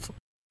type of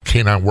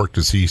canine work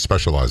does he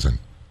specialize in?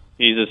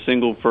 He's a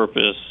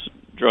single-purpose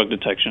drug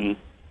detection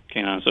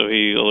canine, so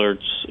he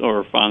alerts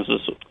or finds the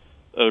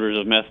odors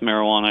of meth,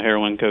 marijuana,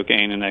 heroin,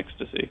 cocaine, and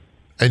ecstasy.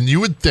 And you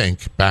would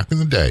think, back in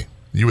the day,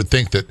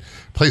 that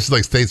places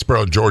like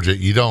Statesboro, Georgia,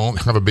 you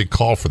don't have a big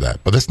call for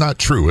that. But that's not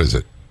true, is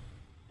it?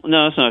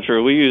 No, that's not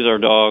true. We use our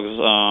dogs,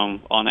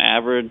 on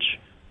average,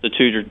 the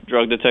 2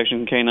 drug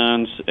detection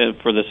canines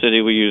for the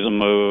city, we use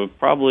them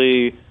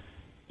probably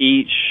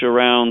each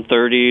around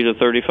 30 to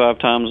 35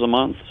 times a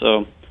month.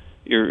 So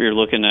you're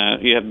looking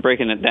at,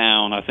 breaking it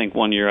down. I think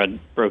one year I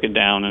broke it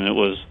down, and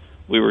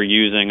we were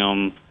using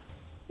them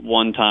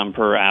 1 time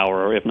per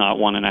hour, if not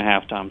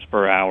 1.5 times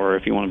per hour,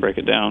 if you want to break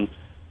it down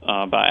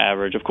by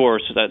average. Of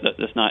course,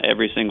 that's not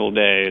every single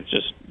day. It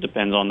just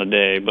depends on the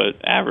day, but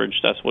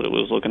average, that's what it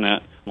was looking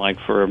at, like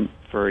for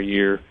a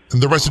year.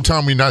 And the rest of the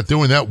time we're not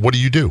doing that, what do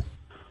you do?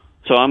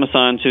 So I'm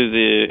assigned to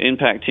the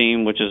impact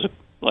team, which is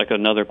like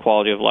another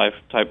quality of life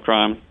type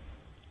crime,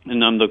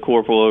 and I'm the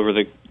corporal over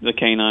the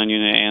canine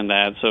unit and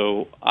that.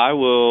 So I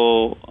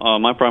will,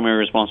 my primary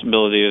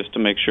responsibility is to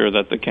make sure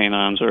that the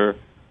canines are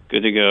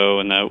good to go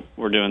and that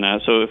we're doing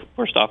that. So if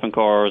we're stopping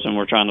cars and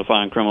we're trying to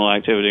find criminal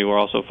activity, we're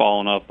also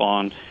following up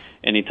on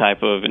any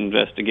type of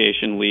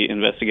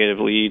investigative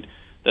lead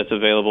that's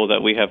available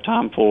that we have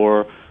time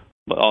for,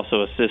 but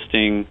also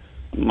assisting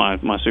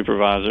my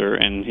supervisor,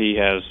 and he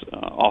has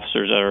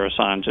officers that are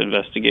assigned to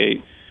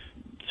investigate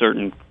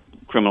certain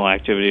criminal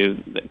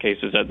activity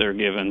cases that they're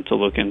given to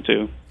look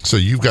into. So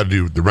you've got to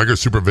do the regular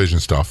supervision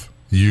stuff.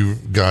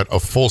 You've got a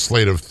full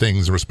slate of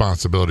things and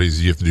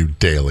responsibilities you have to do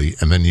daily,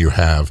 and then you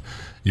have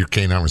your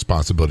canine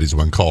responsibilities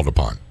when called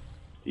upon.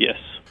 Yes.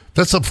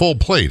 That's a full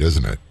plate,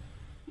 isn't it?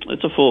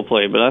 It's a full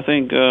plate, but I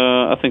think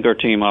our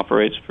team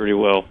operates pretty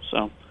well,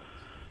 so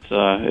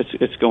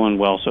it's going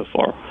well so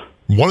far.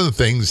 One of the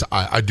things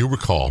I do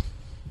recall,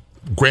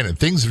 granted,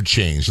 things have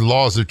changed,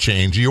 laws have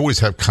changed. You always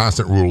have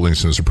constant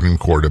rulings from the Supreme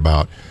Court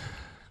about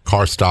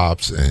car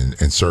stops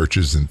and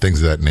searches and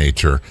things of that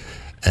nature.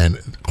 And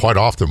quite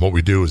often what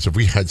we do is if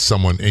we had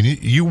someone, and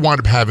you wind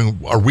up having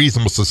a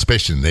reasonable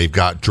suspicion they've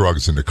got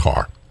drugs in the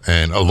car,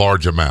 and a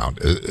large amount.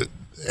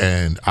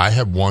 And I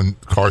had one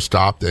car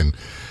stopped, and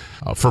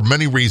for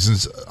many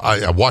reasons,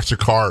 I watched a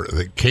car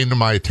that came to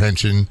my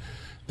attention.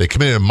 They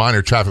committed a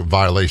minor traffic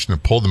violation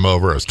and pulled them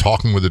over. I was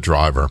talking with the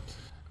driver.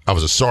 I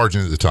was a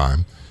sergeant at the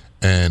time.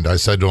 And I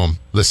said to him,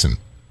 listen,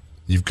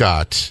 you've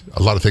got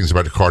a lot of things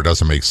about the car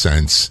doesn't make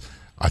sense.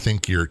 I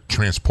think you're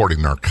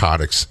transporting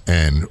narcotics,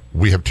 and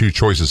we have two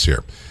choices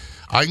here.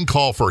 I can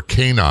call for a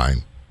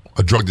canine,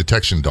 a drug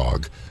detection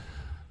dog,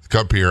 to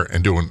come up here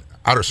and do an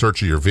outer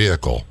search of your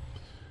vehicle,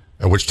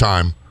 at which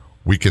time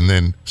we can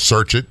then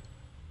search it.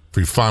 If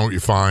you find what you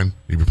find,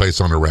 you be placed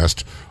on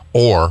arrest.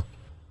 Or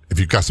if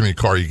you've got something in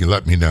your car, you can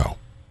let me know.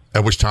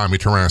 At which time he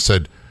turned around and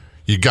said,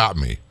 you got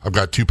me. I've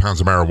got 2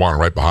 pounds of marijuana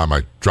right behind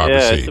my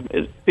driver's seat.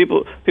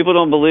 People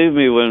don't believe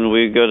me when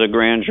we go to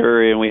grand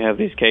jury and we have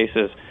these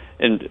cases.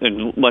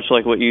 And much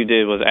like what you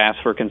did was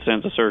ask for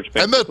consent to search.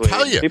 Basically. And they'll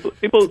tell you.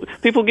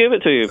 People give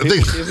it to you.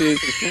 People give you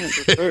consent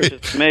to search.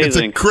 It's amazing. It's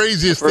the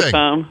craziest thing.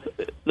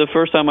 The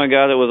first time I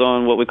got it was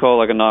on what we call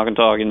like a knock and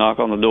talk. You knock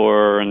on the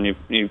door and you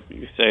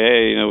say,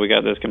 hey, we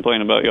got this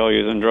complaint about y'all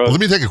using drugs. Well,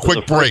 let me take a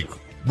quick break.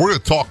 We're going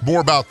to talk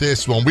more about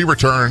this when we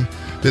return.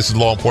 This is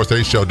Law Enforcement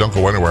Today's Show. Don't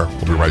go anywhere.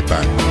 We'll be right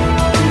back.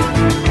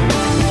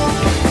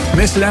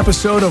 Missed an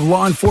episode of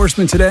Law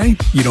Enforcement Today?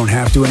 You don't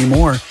have to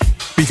anymore,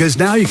 because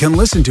now you can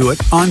listen to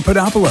it on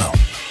Podopolo,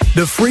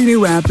 the free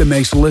new app that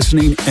makes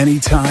listening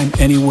anytime,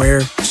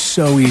 anywhere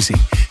so easy.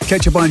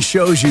 Catch up on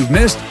shows you've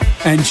missed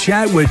and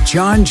chat with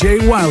John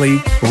J. Wiley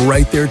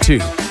right there too.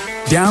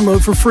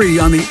 Download for free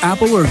on the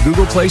Apple or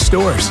Google Play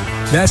stores.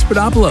 That's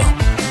Podopolo.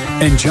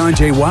 And John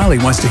J. Wiley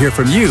wants to hear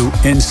from you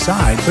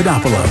inside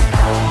Podopolo.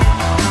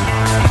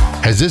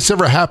 Has this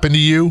ever happened to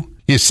you?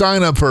 You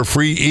sign up for a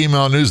free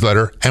email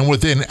newsletter, and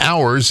within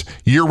hours,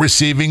 you're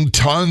receiving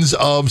tons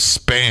of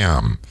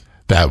spam.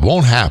 That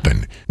won't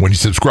happen when you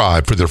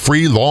subscribe for the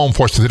free Law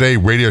Enforcement Today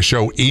radio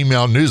show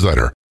email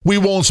newsletter. We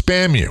won't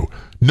spam you.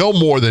 No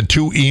more than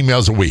 2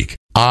 emails a week.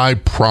 I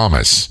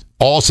promise.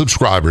 All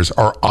subscribers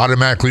are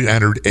automatically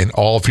entered in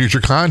all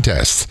future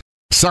contests.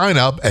 Sign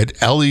up at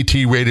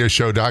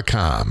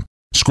letradioshow.com.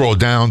 Scroll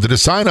down to the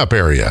sign up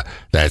area.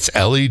 That's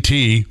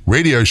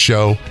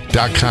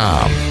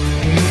letradioshow.com.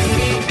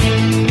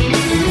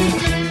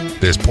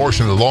 This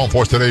portion of the Law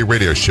Enforcement Today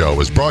radio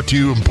show is brought to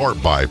you in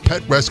part by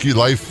Pet Rescue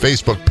Life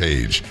Facebook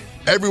page.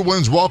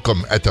 Everyone's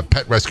welcome at the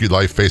Pet Rescue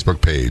Life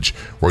Facebook page,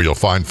 where you'll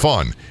find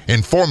fun,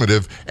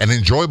 informative, and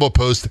enjoyable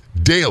posts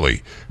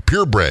daily.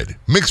 Purebred,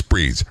 mixed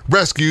breeds,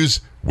 rescues,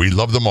 we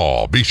love them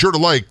all. Be sure to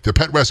like the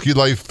Pet Rescue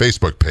Life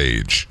Facebook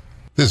page.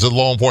 This is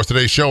Law Enforcement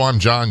Today show. I'm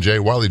John J.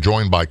 Wiley,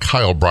 joined by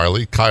Kyle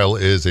Briley. Kyle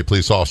is a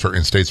police officer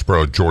in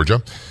Statesboro,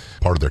 Georgia,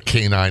 part of their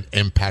Canine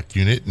Impact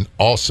Unit, and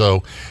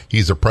also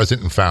he's the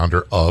president and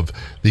founder of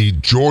the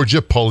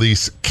Georgia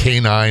Police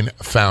Canine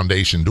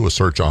Foundation. Do a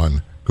search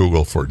on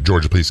Google for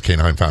Georgia Police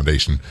Canine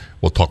Foundation.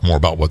 We'll talk more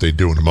about what they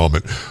do in a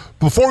moment.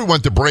 Before we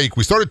went to break,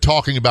 we started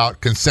talking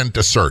about consent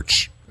to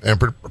search, and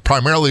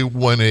primarily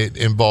when it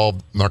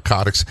involved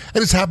narcotics,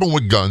 and it's happened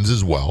with guns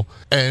as well.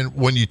 And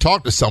when you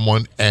talk to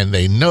someone and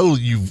they know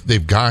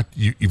you've got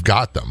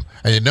them,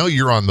 and they know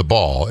you're on the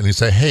ball, and you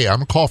say, "Hey, I'm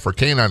gonna call for a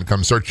canine to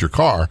come search your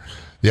car,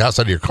 the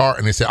outside of your car,"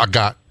 and they say,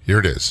 "Here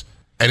it is,"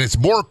 and it's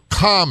more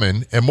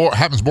common and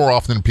happens more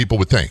often than people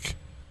would think.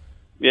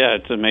 Yeah,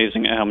 it's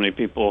amazing how many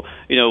people.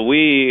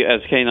 We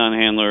as canine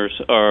handlers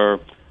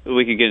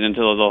we could get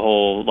into the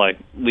whole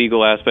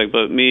legal aspect,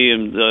 but me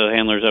and the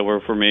handlers that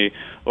work for me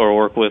or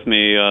work with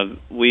me,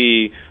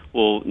 we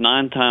will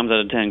 9 times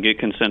out of 10 get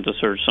consent to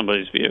search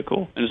somebody's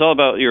vehicle. And it's all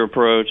about your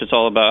approach. It's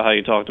all about how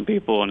you talk to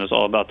people, and it's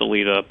all about the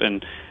lead up.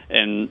 And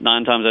 9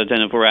 times out of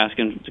 10, if we're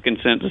asking to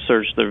consent to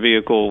search their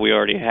vehicle, we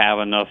already have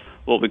enough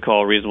what we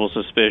call reasonable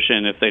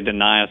suspicion. If they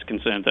deny us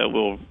consent, that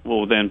we'll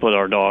then put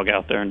our dog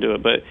out there and do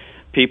it. But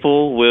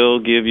people will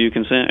give you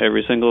consent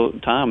every single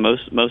time.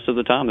 Most of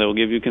the time, they will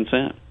give you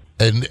consent.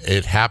 And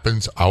it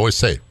happens, I always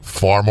say,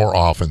 far more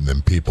often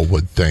than people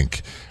would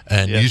think.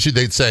 And usually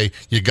they'd say,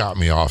 "You got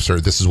me, officer.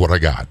 This is what I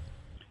got."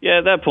 Yeah,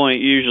 at that point,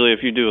 usually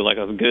if you do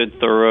a good,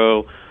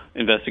 thorough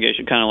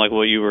investigation, kind of like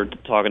what you were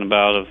talking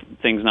about of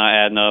things not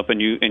adding up,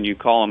 and you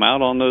call them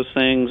out on those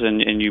things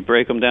and you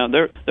break them down,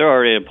 they're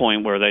already at a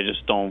point where they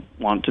just don't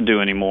want to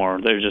do anymore.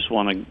 They just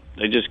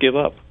give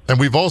up. And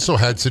we've also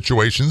had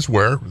situations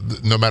where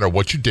no matter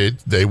what you did,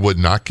 they would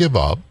not give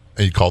up,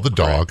 and you call the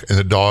dog, and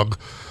the dog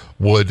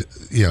would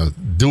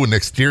do an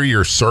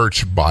exterior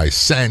search by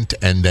scent,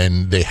 and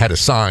then they had a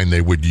sign they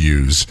would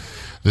use.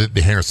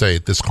 The handler say,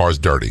 "This car's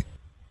dirty."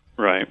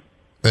 Right.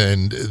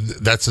 And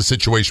that's the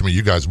situation with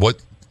you guys.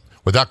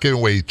 Without giving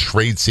away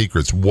trade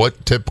secrets,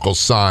 what typical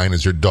sign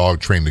is your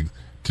dog trained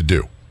to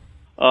do?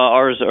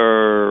 Ours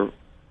are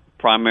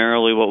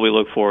primarily what we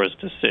look for is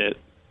to sit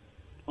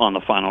on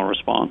the final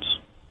response.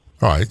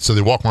 All right. So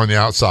they walk around the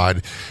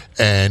outside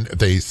and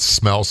they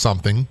smell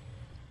something.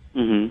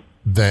 Mm-hmm.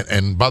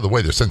 And by the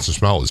way, their sense of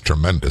smell is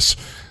tremendous.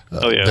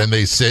 Then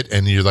they sit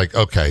and you're like,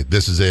 okay,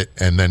 this is it.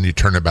 And then you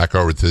turn it back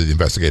over to the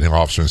investigating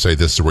officer and say,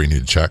 this is where you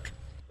need to check.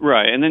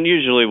 Right. And then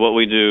usually what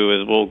we do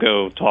is we'll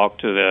go talk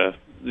to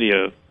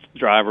the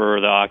driver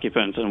or the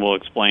occupants, and we'll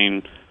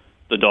explain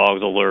the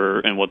dog's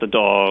alert, and what the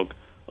dog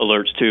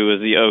alerts to is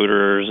the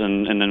odors,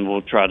 and then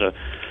we'll try to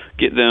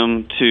get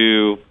them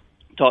to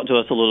talk to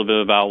us a little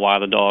bit about why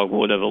the dog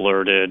would have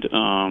alerted.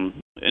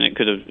 And it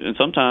could have, and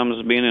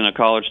sometimes being in a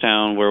college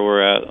town where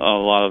we're at, a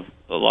lot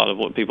of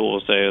what people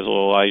will say is,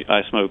 well,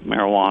 I smoked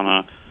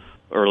marijuana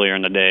earlier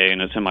in the day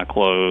and it's in my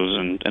clothes,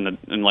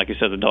 and like you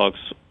said, the dog's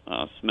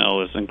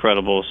smell is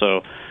incredible.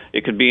 So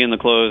it could be in the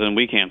clothes and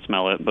we can't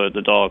smell it, but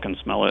the dog can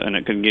smell it, and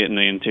it could get in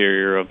the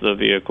interior of the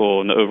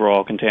vehicle, and the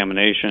overall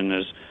contamination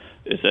is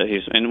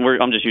that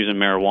I'm just using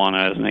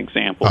marijuana as an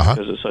example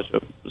because it's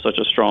such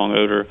a strong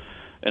odor,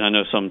 and I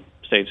know some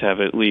states have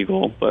it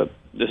legal, but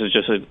this is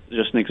just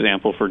an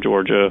example for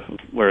Georgia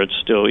where it's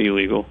still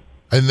illegal.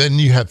 And then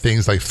you have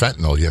things like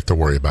fentanyl you have to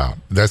worry about.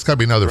 That's got to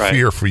be another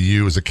fear for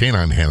you as a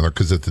canine handler,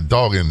 because if the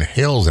dog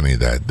inhales any of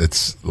that,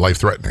 that's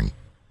life-threatening.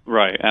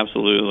 Right,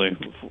 absolutely.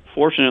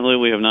 Fortunately,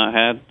 we have not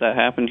had that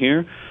happen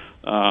here.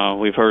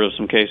 We've heard of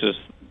some cases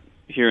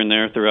here and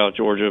there throughout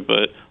Georgia,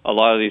 but a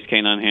lot of these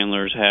canine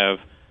handlers have,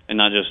 and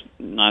not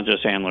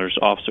just handlers,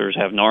 officers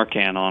have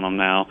Narcan on them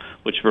now,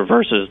 which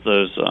reverses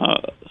those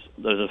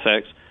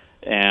effects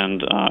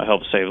and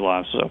helps save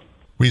lives. So,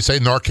 when you say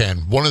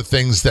Narcan, one of the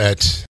things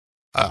that,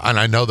 and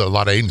I know that a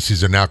lot of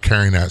agencies are now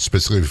carrying that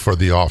specifically for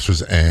the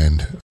officers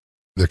and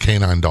the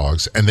canine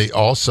dogs, and they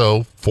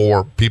also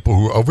for people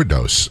who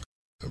overdose.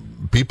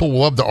 People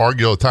love to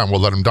argue all the time, well,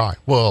 let them die.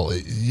 Well,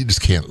 you just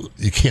can't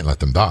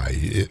let them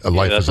die. A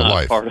life is a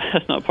life.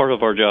 That's not part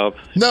of our job.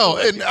 No,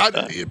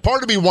 and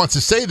part of me wants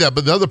to say that,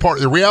 but the other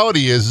part, the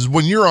reality is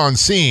when you're on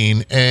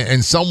scene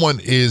and someone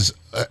is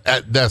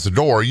at death's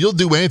door, you'll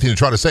do anything to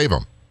try to save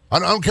them. I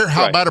don't care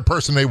how bad a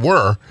person they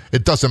were.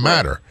 It doesn't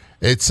matter.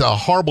 It's a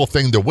horrible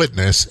thing to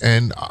witness,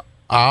 and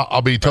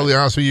I'll be totally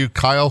honest with you,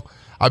 Kyle.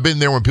 I've been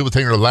there when people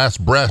taking their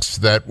last breaths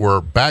that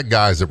were bad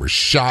guys that were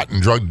shot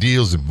in drug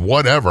deals and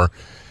whatever,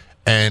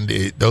 and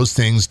those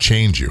things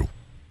change you.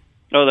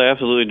 Oh, they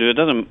absolutely do. It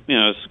doesn't,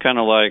 it's kind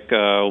of like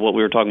what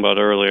we were talking about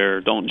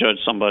earlier. Don't judge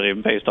somebody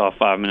based off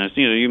 5 minutes.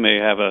 You may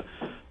have a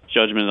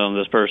judgment on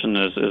this person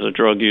as a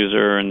drug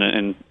user,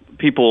 and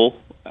people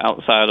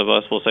outside of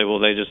us will say, well,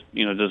 they just,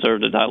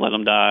 deserve to die, let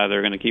them die.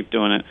 They're going to keep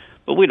doing it.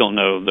 But we don't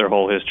know their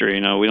whole history.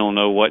 We don't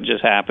know what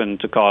just happened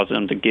to cause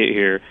them to get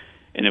here.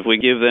 And if we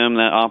give them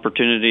that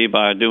opportunity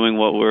by doing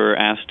what we're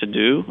asked to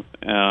do,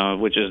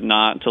 which is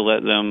not to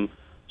let them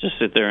just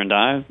sit there and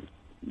die,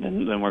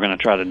 then we're going to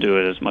try to do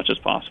it as much as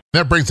possible.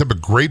 That brings up a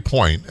great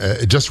point.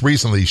 Just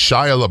recently,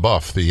 Shia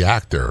LaBeouf, the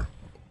actor,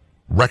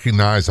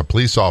 recognized a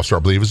police officer, I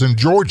believe it was in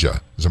Georgia,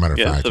 as a matter of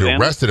fact, who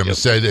arrested him and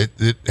said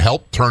it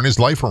helped turn his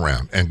life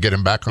around and get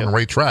him back on the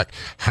right track.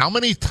 How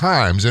many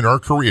times in our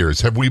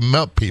careers have we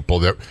met people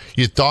that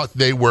you thought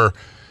they would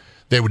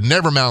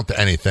never amount to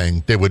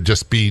anything? They would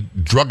just be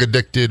drug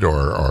addicted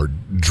or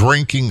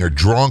drinking or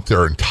drunk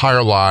their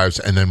entire lives,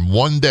 and then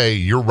one day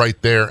you're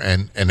right there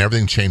and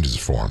everything changes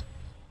for them.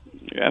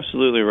 You're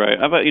absolutely right.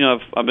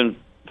 I've been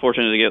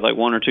fortunate to get like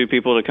one or two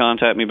people to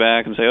contact me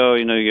back and say, oh,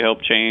 you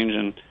helped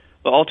change,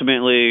 but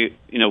ultimately,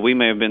 we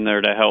may have been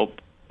there to help,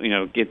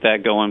 get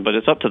that going, but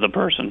it's up to the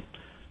person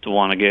to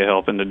want to get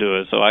help and to do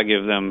it. So I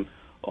give them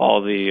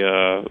all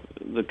the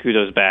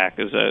kudos back,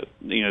 is that,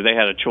 they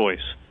had a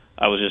choice.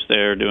 I was just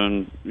there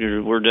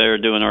we're there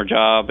doing our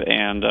job,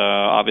 and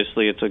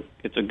obviously it's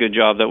a good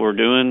job that we're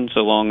doing so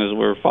long as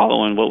we're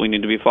following what we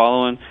need to be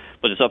following,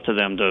 but it's up to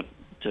them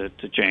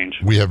to change.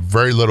 We have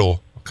very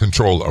little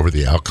control over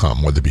the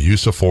outcome, whether it be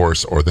use of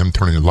force or them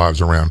turning their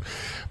lives around.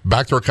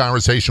 Back to our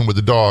conversation with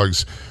the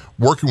dogs,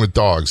 working with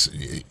dogs,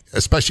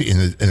 especially in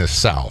the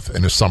South,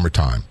 in the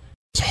summertime.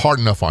 It's hard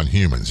enough on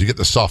humans. You get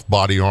the soft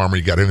body armor,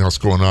 you got everything else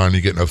going on,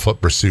 you get in a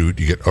foot pursuit,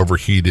 you get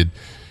overheated.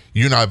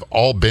 You and I have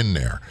all been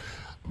there.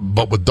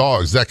 But with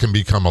dogs, that can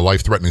become a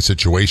life-threatening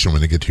situation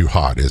when they get too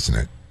hot, isn't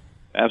it?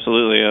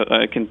 Absolutely.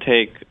 It can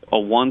take a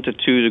 1 to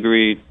 2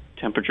 degree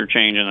temperature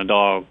change in a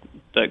dog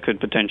that could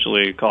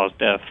potentially cause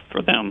death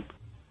for them.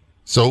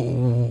 So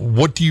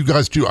what do you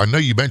guys do? I know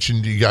you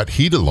mentioned you got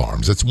heat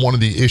alarms. That's one of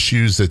the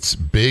issues that's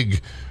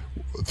big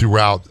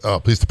throughout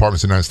police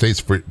departments in the United States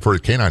for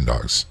canine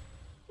dogs.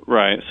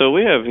 Right. So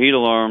we have heat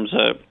alarms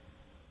that,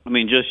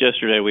 just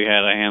yesterday we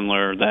had a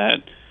handler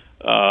that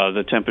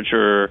the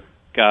temperature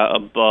got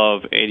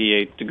above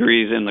 88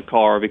 degrees in the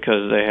car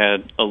because they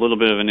had a little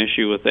bit of an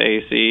issue with the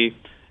AC.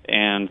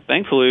 And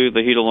thankfully,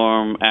 the heat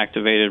alarm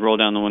activated, rolled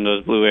down the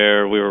windows, blew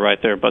air. We were right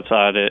there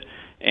beside it.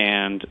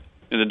 And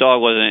the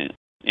dog wasn't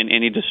in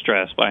any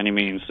distress by any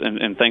means.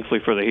 And thankfully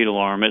for the heat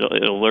alarm, it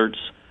alerts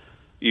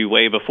you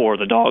way before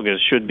the dog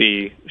should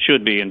be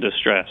in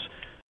distress.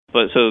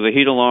 But so the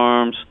heat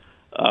alarms,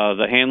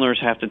 the handlers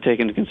have to take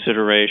into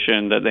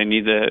consideration that they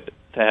need to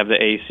have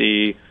the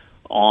AC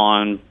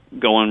on,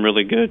 going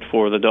really good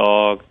for the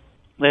dog.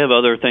 They have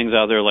other things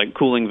out there like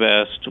cooling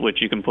vest, which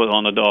you can put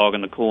on the dog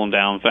and to cool them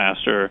down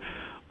faster.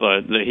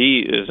 But the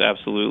heat is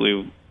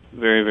absolutely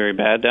very, very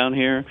bad down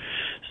here.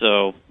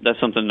 So that's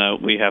something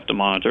that we have to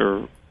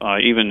monitor,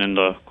 even in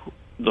the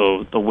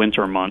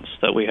winter months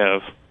that we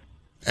have.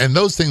 And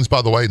those things,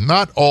 by the way,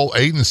 not all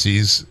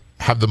agencies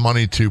have the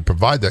money to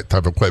provide that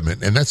type of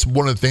equipment. And that's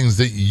one of the things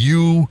that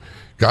you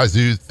guys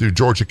do through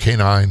Georgia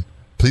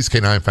Police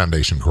Canine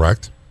Foundation,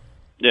 correct?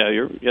 Yeah,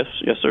 yes,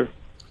 sir.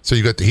 So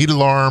you got the heat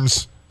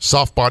alarms,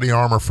 soft body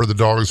armor for the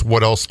dogs.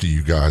 What else do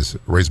you guys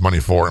raise money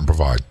for and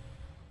provide?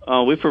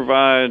 We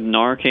provide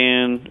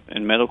Narcan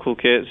and medical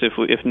kits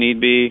if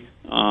need be,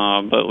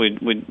 but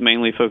we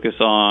mainly focus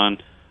on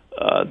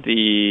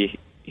the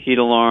heat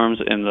alarms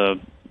and the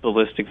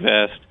ballistic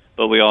vest.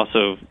 But we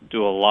also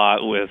do a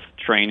lot with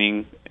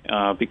training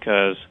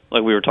because,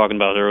 like we were talking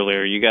about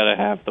earlier, you got to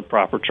have the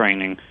proper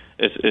training.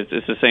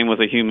 It's the same with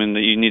a human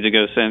that you need to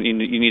go you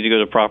need to go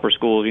to proper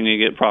schools. You need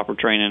to get proper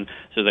training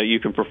so that you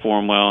can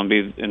perform well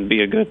and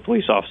be a good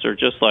police officer,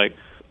 just like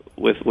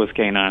with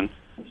canine.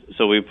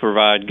 So we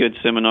provide good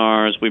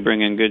seminars. We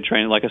bring in good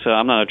training. Like I said,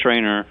 I'm not a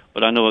trainer,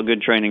 but I know what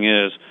good training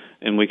is,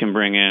 and we can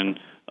bring in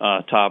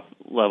top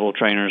level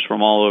trainers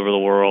from all over the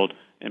world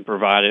and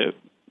provide it.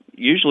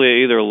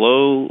 Usually either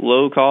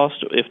low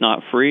cost, if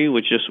not free.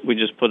 We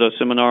just put a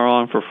seminar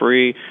on for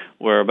free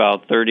where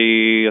about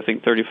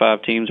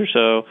 35 teams or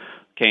so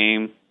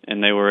came,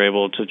 and they were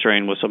able to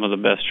train with some of the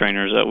best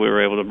trainers that we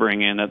were able to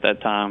bring in at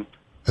that time.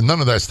 And none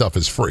of that stuff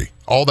is free.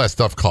 All that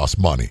stuff costs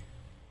money.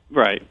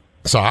 Right.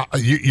 So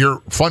your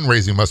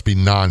fundraising must be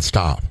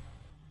nonstop.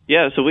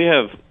 Yeah, so we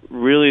have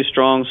really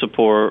strong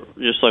support,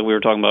 just like we were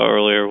talking about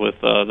earlier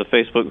with the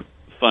Facebook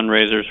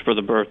fundraisers for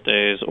the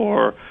birthdays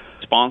or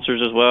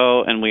sponsors as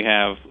well, and we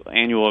have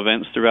annual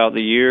events throughout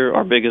the year.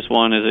 Our biggest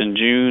one is in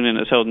June, and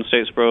it's held in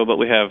Statesboro, but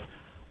we have,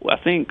 I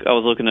think I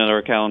was looking at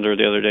our calendar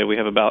the other day, we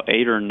have about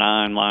 8 or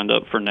 9 lined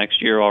up for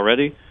next year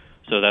already,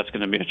 so that's going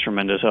to be a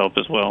tremendous help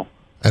as well.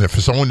 And if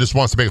someone just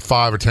wants to make a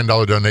 $5 or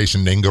 $10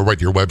 donation, they can go right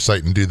to your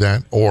website and do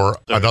that, or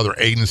another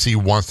agency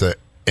wants the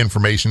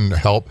information to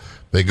help,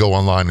 they go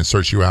online and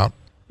search you out?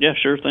 Yeah,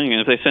 sure thing,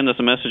 and if they send us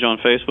a message on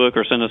Facebook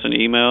or send us an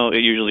email, it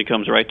usually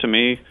comes right to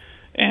me.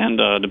 And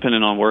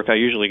depending on work, I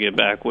usually get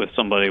back with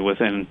somebody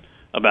within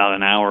about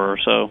an hour or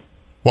so.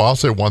 Well, I'll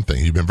say one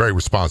thing. You've been very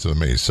responsive to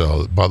me.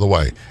 So, by the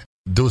way,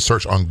 do a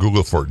search on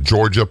Google for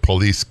Georgia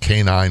Police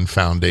Canine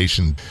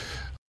Foundation.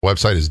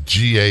 Website is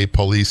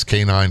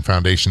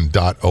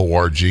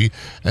gapolicecaninefoundation.org.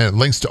 And it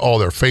links to all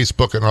their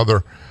Facebook and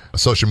other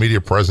social media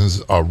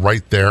presence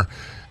right there.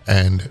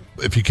 And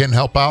if you can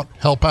help out,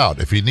 help out.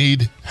 If you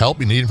need help,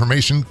 you need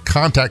information,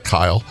 contact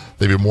Kyle.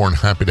 They'd be more than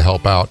happy to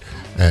help out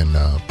and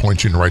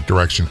point you in the right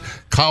direction.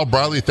 Kyle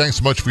Bradley, thanks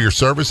so much for your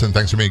service, and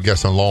thanks for being a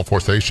guest on Law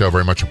Enforcement Today Show.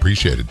 Very much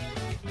appreciated.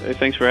 Hey,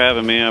 thanks for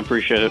having me. I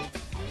appreciate it.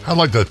 I'd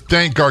like to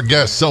thank our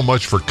guests so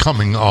much for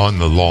coming on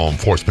the Law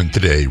Enforcement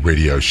Today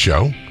radio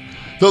show.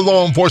 The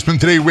Law Enforcement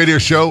Today radio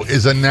show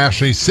is a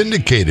nationally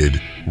syndicated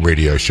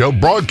radio show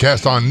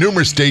broadcast on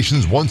numerous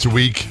stations once a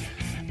week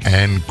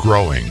and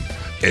growing.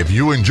 If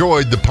you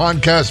enjoyed the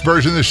podcast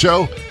version of the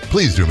show,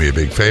 please do me a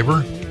big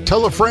favor.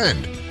 Tell a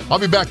friend. I'll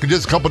be back in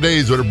just a couple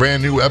days with a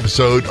brand new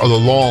episode of the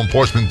Law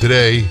Enforcement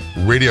Today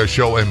radio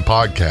show and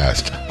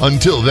podcast.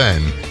 Until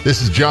then,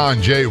 this is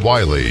John J.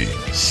 Wiley.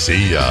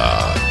 See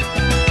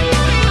ya.